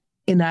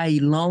and I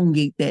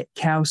elongate that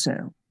cow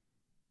sound.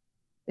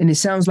 And it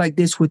sounds like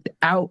this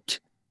without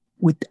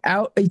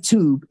without a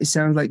tube, it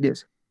sounds like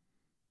this.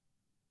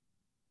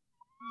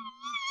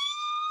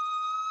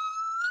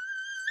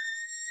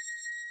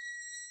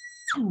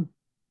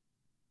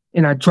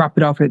 And I drop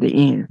it off at the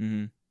end.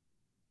 Mm-hmm.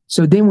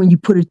 So then when you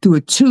put it through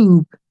a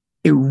tube,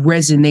 it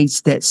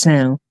resonates that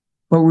sound.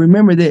 But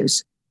remember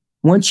this,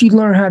 once you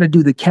learn how to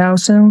do the cow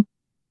sound,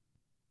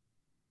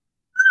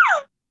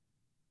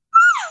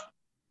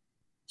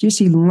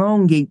 just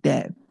elongate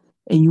that.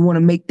 And you want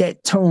to make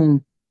that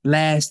tone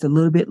last a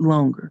little bit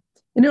longer.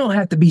 And it don't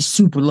have to be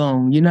super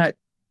long. You're not,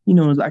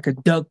 like a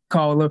duck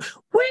caller.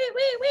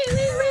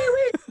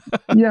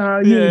 You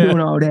ain't doing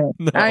all that.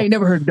 No. I ain't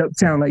never heard a duck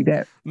sound like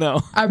that.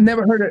 No. I've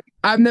never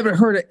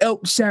heard an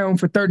elk sound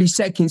for 30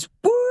 seconds.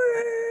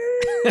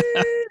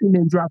 And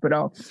then drop it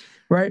off.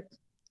 Right?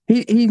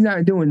 He's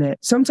not doing that.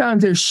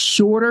 Sometimes they're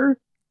shorter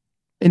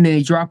and then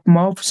they drop them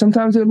off.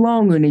 Sometimes they're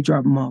longer and they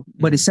drop them off.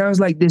 But it sounds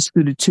like this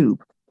through the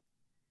tube.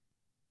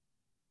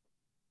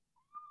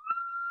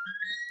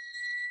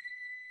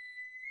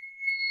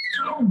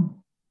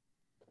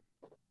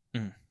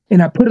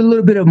 And I put a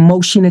little bit of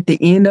motion at the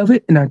end of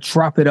it and I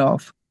drop it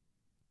off.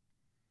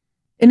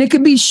 And it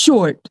could be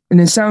short and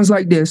it sounds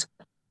like this.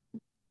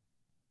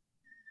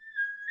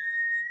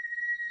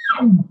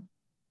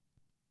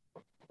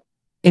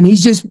 And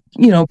he's just,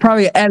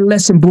 probably an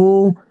adolescent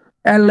bull.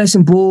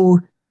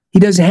 He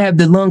doesn't have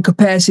the lung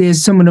capacity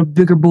as some of the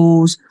bigger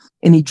bulls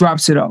and he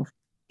drops it off.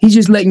 He's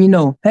just letting you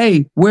know,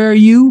 hey, where are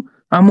you?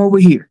 I'm over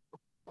here.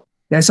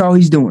 That's all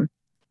he's doing.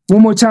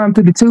 One more time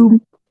through the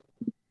tube.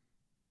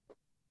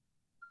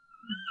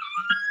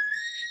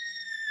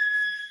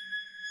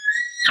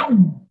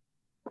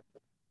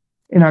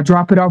 And I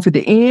drop it off at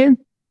the end.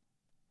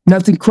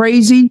 Nothing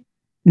crazy,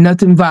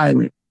 nothing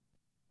violent.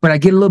 But I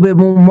get a little bit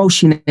more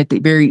motion at the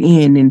very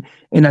end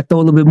and I throw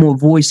a little bit more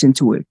voice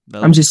into it.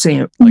 I'm just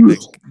saying. Like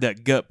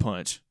that gut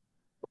punch.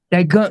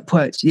 That gut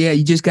punch. Yeah,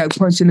 you just got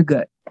punched in the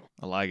gut.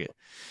 I like it.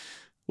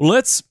 Well,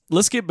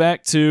 let's get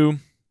back to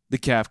the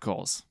calf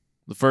calls,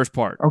 the first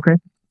part. Okay.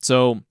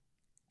 So,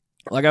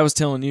 like I was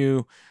telling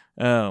you,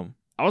 I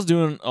was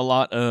doing a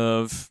lot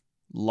of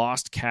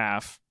lost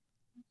calf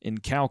in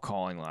cow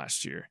calling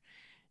last year.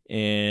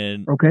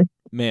 And okay,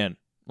 man,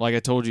 like I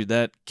told you,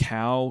 that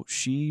cow,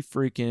 she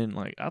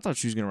freaking, I thought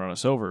she was going to run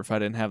us over if I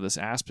didn't have this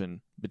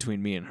aspen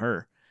between me and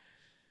her.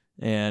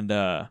 And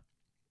lo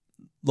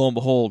and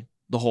behold,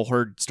 the whole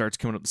herd starts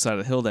coming up the side of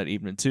the hill that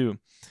evening too.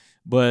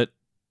 But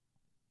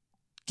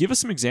give us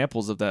some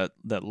examples of that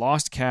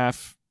lost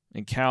calf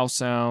and cow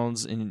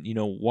sounds and,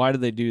 why do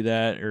they do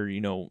that? Or,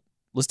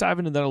 let's dive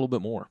into that a little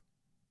bit more.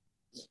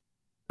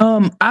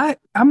 I'm going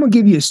to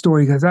give you a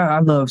story because I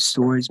love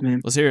stories,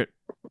 man. Let's hear it.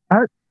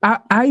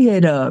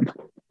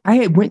 I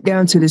had went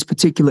down to this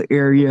particular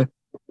area,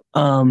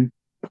 and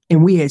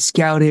we had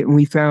scouted and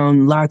we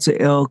found lots of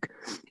elk.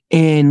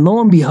 And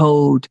lo and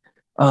behold,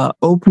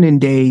 opening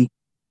day,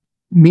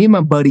 me and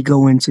my buddy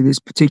go into this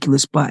particular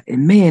spot,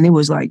 and man, it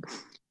was like,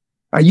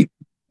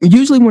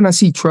 usually when I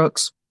see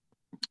trucks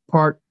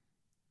parked,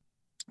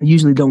 I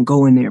usually don't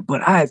go in there,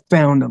 but I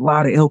found a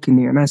lot of elk in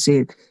there, and I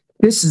said,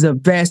 this is a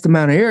vast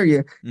amount of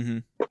area. Mm-hmm.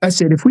 I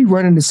said, if we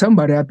run into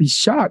somebody, I'd be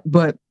shocked,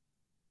 but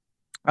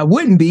I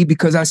wouldn't be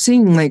because I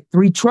seen like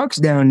 3 trucks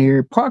down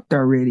there parked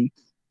already.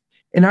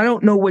 And I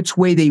don't know which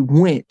way they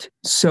went.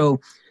 So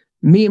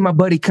me and my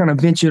buddy kind of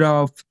ventured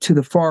off to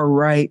the far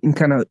right and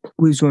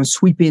we was going to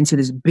sweep into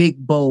this big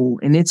bowl.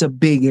 And it's a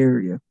big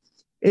area.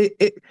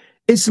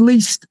 It's at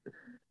least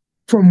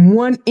from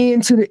one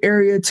end to the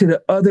area to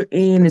the other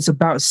end, it's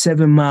about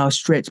 7-mile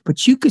stretch.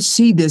 But you could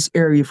see this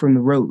area from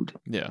the road.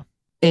 Yeah.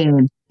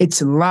 And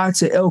it's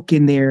lots of elk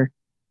in there.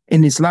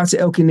 And it's lots of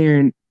elk in there.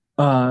 And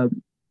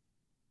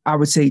I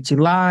would say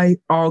July,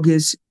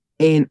 August,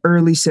 and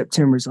early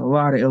September is a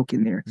lot of elk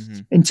in there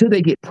until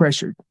they get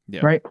pressured,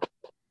 right?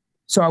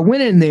 So I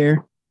went in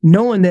there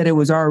knowing that it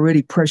was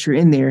already pressure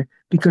in there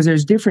because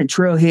there's different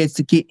trailheads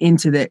to get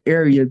into that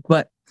area.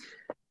 But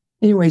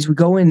anyways, we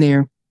go in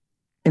there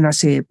and I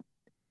said,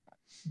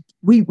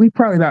 we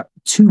probably about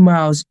 2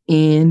 miles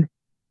in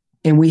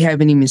and we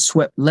haven't even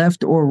swept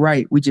left or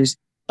right. We just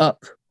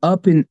up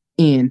and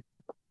in.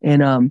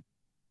 And I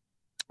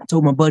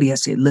told my buddy, I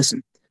said,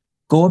 listen,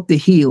 go up the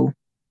hill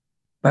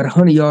about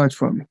 100 yards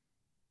from me.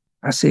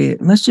 I said,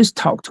 let's just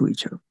talk to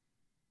each other.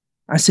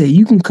 I said,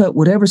 you can cut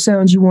whatever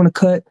sounds you want to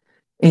cut.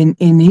 And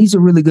he's a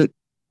really good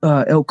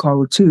elk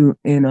caller too.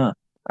 And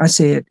I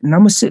said, and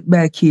I'm going to sit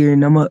back here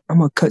and I'm going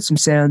to cut some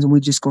sounds and we're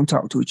just going to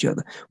talk to each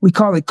other. We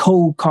call it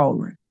cold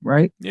calling,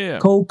 right? Yeah.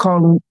 Cold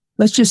calling.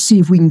 Let's just see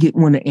if we can get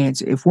one to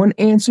answer. If one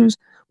answers,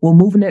 we'll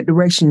move in that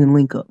direction and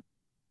link up.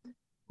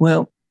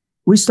 Well,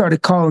 we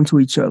started calling to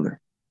each other.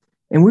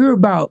 And we were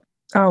about,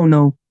 I don't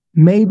know,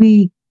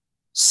 maybe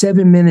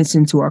 7 minutes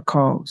into our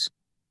calls.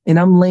 And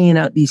I'm laying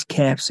out these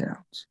calf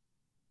sounds.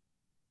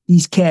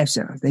 These calf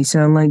sounds, they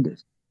sound like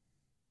this.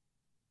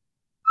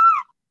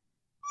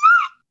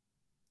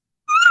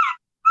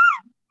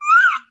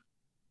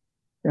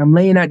 I'm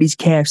laying out these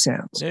calf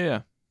sounds.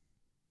 Yeah.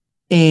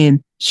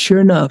 And sure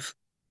enough,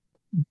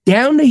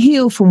 down the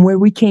hill from where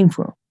we came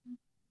from,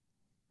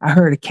 I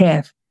heard a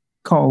calf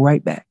call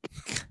right back.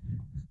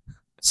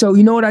 So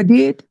you know what I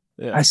did?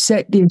 Yeah. I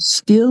sat there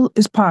still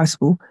as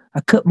possible.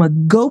 I cut my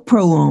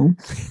GoPro on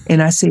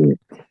and I said,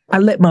 I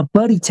let my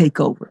buddy take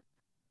over.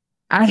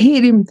 I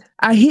hit him.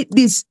 I hit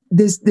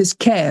this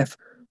calf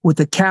with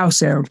a cow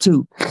sound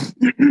too.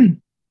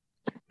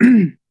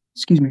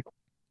 Excuse me.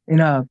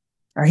 And I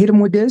hit him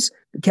with the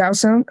calf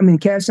sounds.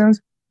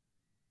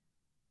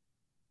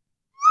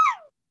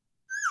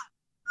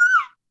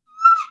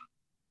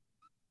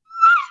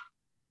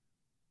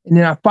 And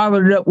then I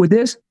followed it up with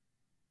this.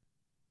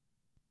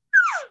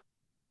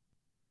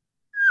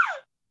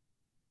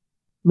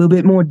 A little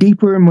bit more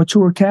deeper and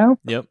mature cow.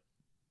 Yep.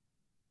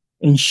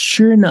 And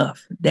sure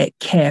enough, that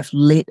calf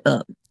lit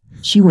up.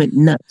 She went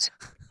nuts.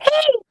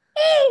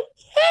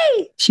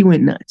 Hey. She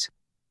went nuts.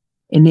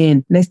 And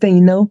then next thing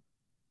you know,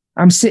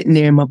 I'm sitting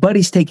there and my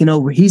buddy's taking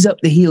over. He's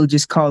up the hill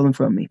just calling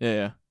from me.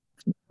 Yeah.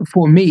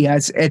 For me,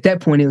 at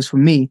that point, it was for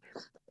me.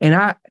 And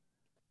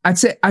I'd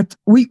say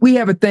we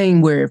have a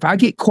thing where if I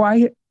get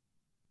quiet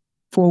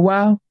for a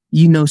while,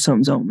 you know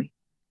something's on me.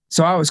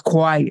 So I was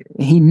quiet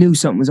and he knew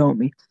something was on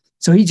me.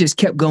 So he just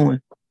kept going.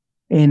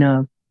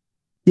 And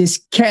this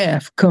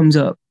calf comes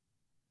up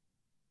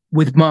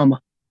with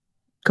mama.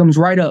 Comes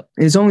right up.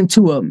 There's only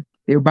two of them.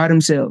 They were by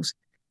themselves.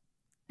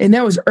 And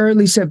that was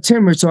early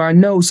September. So I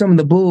know some of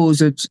the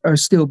bulls are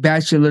still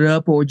bachelored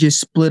up or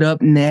just split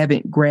up and they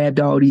haven't grabbed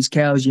all these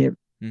cows yet.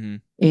 Mm-hmm.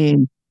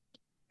 And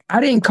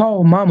I didn't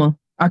call mama.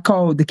 I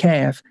called the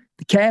calf.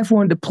 The calf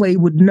wanted to play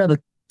with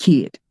another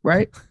kid,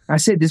 right? I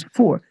said this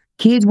before.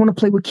 Kids want to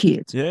play with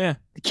kids. Yeah.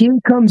 The kid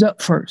comes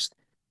up first.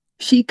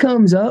 She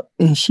comes up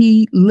and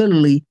she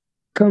literally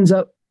comes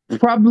up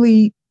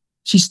probably,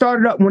 she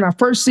started up, when I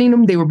first seen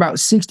them, they were about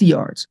 60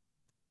 yards.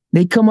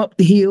 They come up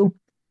the hill.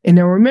 And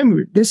now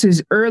remember, this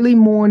is early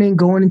morning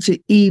going into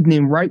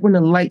evening, right when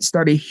the light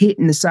started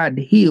hitting the side of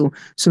the hill.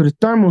 So the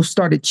thermals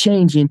started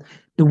changing.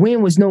 The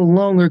wind was no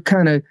longer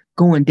kind of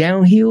going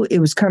downhill. It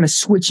was kind of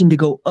switching to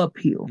go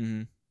uphill.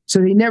 Mm-hmm. So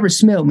they never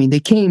smelled me. They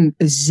came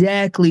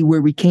exactly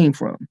where we came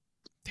from.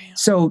 Damn.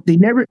 So they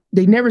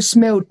never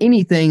smelled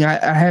anything.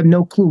 I have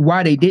no clue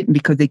why they didn't,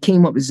 because they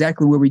came up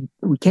exactly where we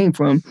came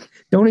from.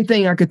 The only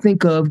thing I could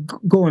think of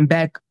going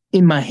back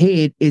in my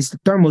head is the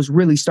thermals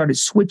really started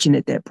switching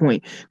at that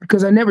point,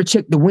 because I never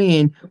checked the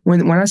wind.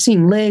 When I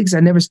seen legs, I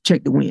never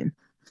checked the wind.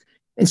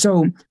 And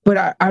so,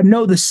 but I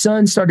know the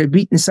sun started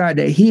beating inside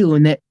that hill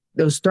and that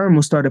those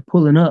thermals started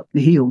pulling up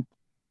the hill.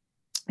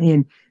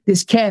 And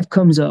this calf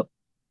comes up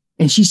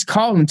and she's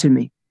calling to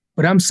me,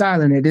 but I'm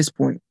silent at this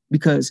point,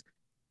 because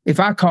if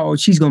I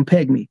called, she's going to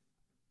peg me.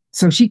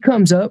 So she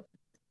comes up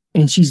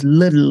and she's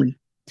literally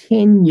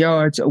 10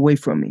 yards away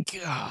from me.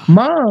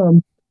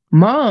 God.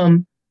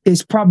 Mom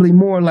is probably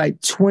more like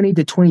 20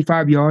 to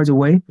 25 yards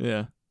away.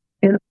 Yeah.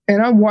 And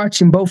I'm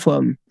watching both of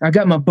them. I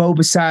got my bow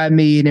beside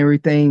me and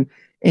everything.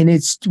 And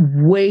it's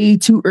way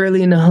too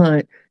early in the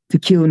hunt to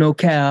kill no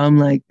cow. I'm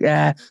like,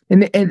 ah.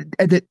 And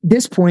at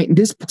this point, in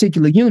this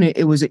particular unit,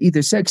 it was an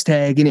either sex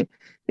tag. And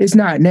it's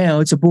not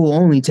now. It's a bull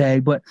only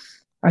tag. But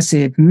I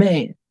said,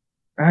 man,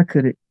 I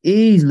could have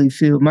easily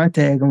filled my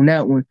tag on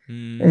that one.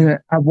 And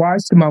I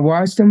watched him.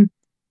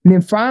 And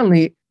then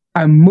finally,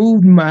 I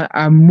moved my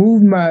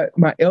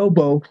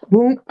elbow.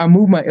 Boom! I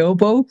moved my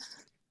elbow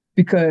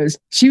because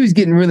she was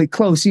getting really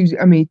close. She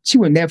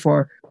wasn't that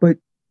far, but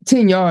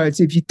 10 yards.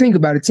 If you think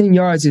about it, 10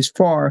 yards is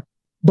far.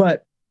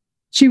 But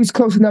she was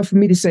close enough for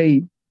me to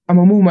say, I'm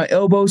gonna move my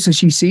elbow so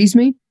she sees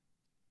me.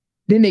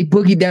 Then they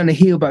boogied down the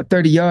hill about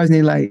 30 yards, and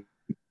they're like,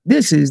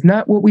 "This is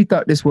not what we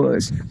thought this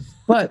was."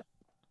 But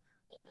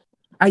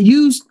I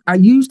used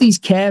these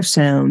calf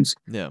sounds.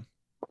 Yeah.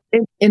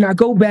 And I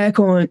go back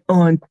on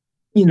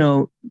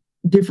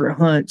different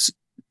hunts.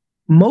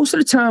 Most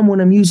of the time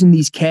when I'm using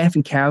these calf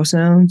and cow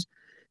sounds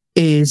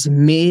is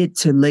mid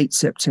to late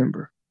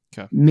September.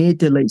 Okay.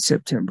 Mid to late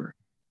September.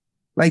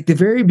 Like the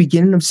very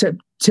beginning of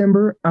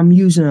September, I'm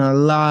using a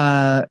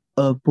lot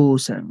of bull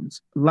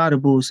sounds.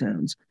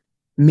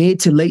 Mid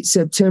to late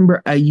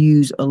September, I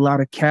use a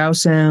lot of cow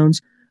sounds.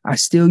 I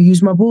still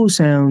use my bull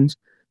sounds,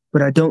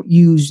 but I don't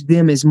use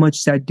them as much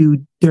as I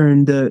do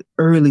during the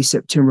early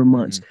September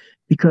months.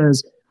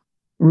 Because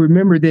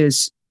remember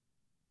this,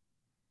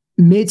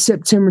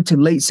 mid-September to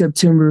late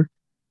September,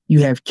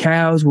 you have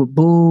cows with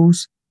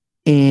bulls,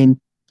 and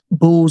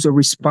bulls are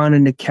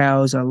responding to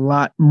cows a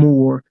lot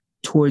more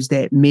towards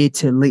that mid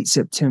to late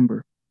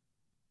September.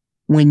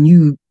 When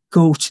you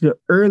go to the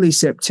early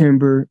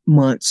September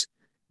months,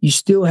 you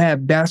still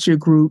have bachelor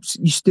groups.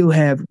 You still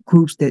have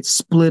groups that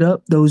split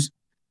up.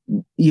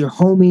 Your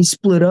homies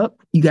split up.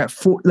 You got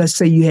let's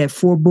say you had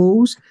 4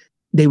 bulls.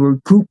 They were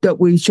grouped up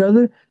with each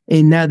other,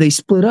 and now they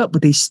split up,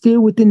 but they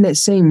still within that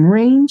same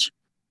range.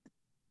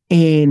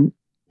 And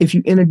if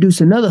you introduce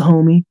another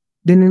homie,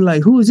 then they're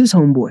like, who is this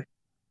homeboy?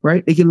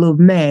 Right? They get a little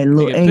mad, a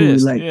little angry.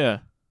 Pissed. Like, yeah,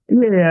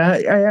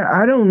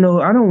 I don't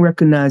know. I don't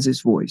recognize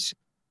this voice.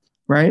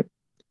 Right?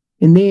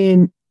 And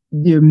then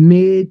your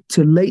mid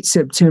to late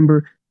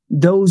September,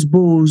 those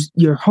bulls,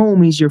 your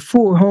homies, your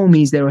 4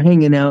 homies that were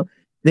hanging out,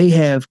 they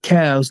have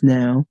cows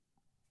now.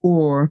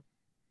 Or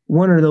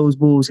one of those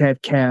bulls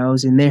have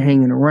cows and they're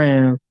hanging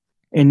around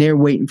and they're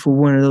waiting for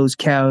one of those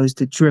cows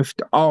to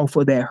drift off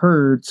of that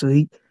herd so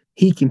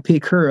he can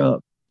pick her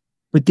up.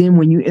 But then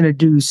when you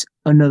introduce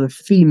another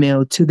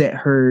female to that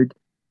herd,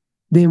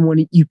 then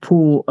when you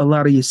pull a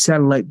lot of your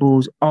satellite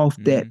bulls off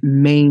that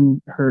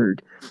main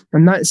herd.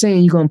 I'm not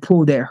saying you're going to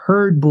pull that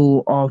herd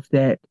bull off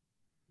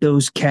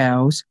those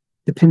cows,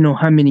 depending on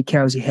how many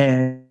cows he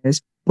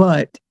has,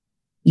 but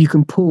you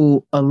can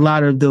pull a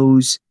lot of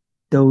those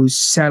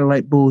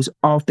satellite bulls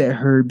off that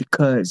herd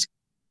because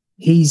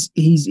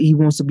he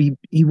wants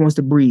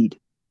to breed,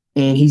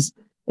 and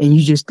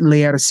you just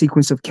lay out a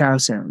sequence of cow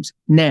sounds.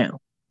 Now,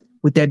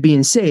 with that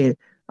being said,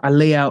 I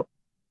lay out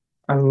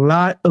a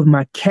lot of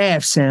my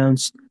calf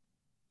sounds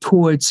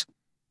towards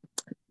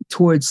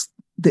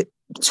the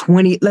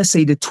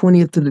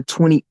 20th to the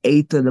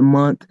 28th of the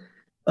month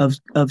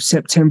of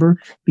September,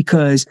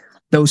 because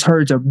those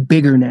herds are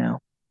bigger now.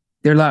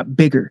 They're a lot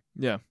bigger.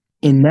 Yeah.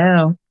 And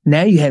now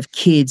you have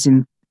kids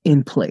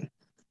in play.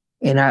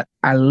 And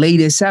I lay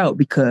this out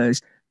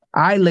because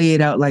I lay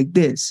it out like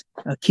this.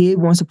 A kid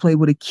wants to play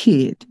with a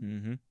kid.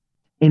 Mm-hmm.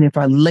 And if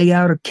I lay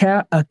out a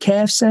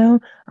calf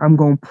sound, I'm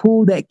going to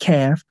pull that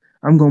calf.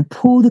 I'm going to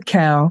pull the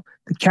cow.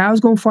 The cow's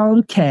going to follow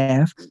the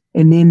calf.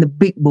 And then the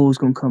big bull's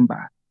going to come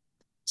by.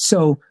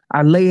 So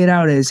I lay it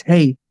out as,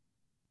 hey,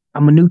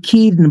 I'm a new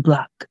kid in the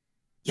block.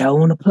 Y'all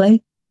want to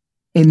play?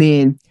 And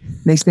then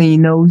next thing you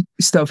know,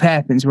 stuff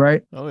happens,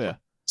 right? Oh, yeah.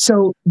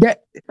 So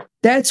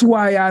that's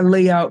why I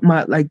lay out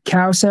my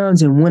cow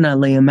sounds and when I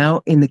lay them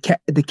out, and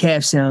the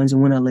calf sounds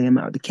and when I lay them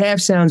out. The calf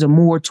sounds are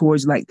more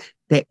towards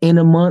that end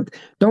of month.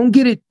 Don't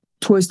get it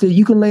twisted.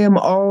 You can lay them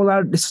all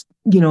out,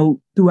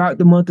 throughout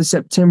the month of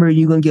September.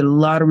 You're going to get a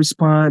lot of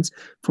response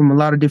from a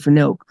lot of different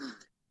elk.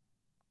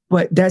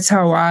 But that's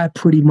how I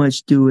pretty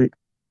much do it.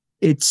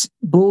 It's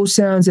bull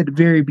sounds at the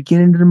very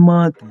beginning of the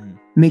month,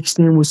 mixed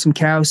in with some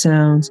cow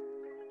sounds.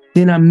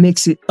 Then I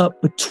mix it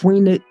up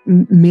between the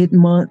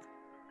mid-month.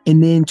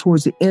 And then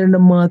towards the end of the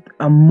month,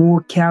 I'm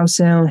more cow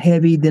sound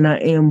heavy than I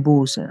am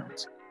bull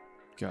sounds.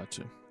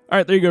 Gotcha. All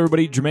right, there you go,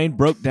 everybody. Jermaine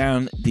broke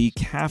down the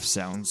calf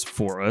sounds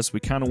for us. We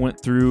kind of went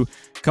through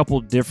a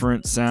couple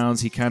different sounds.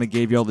 He kind of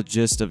gave you all the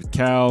gist of the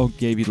cow,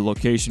 gave you the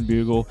location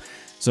bugle.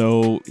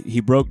 So he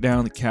broke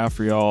down the calf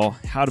for y'all,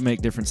 how to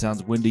make different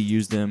sounds, when to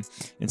use them.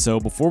 And so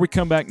before we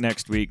come back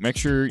next week, make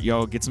sure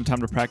y'all get some time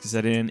to practice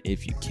that in.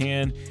 If you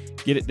can,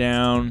 get it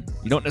down.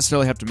 You don't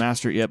necessarily have to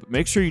master it yet, but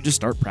make sure you just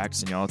start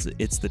practicing, y'all.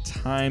 It's the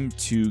time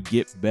to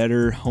get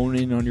better, hone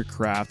in on your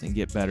craft, and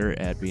get better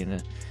at being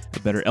a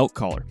better elk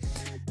caller.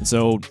 And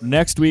so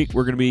next week,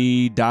 we're going to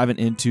be diving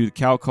into the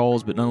cow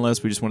calls, but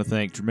nonetheless, we just want to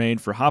thank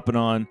Jermaine for hopping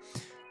on,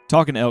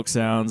 talking elk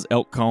sounds,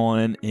 elk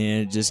calling,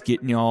 and just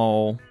getting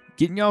y'all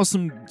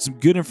some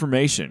good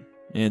information.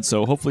 And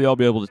so hopefully y'all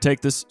be able to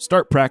take this,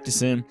 start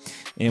practicing.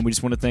 And we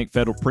just want to thank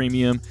Federal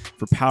Premium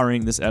for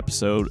powering this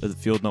episode of the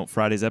Field Note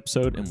Fridays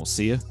episode, and we'll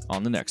see you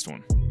on the next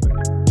one.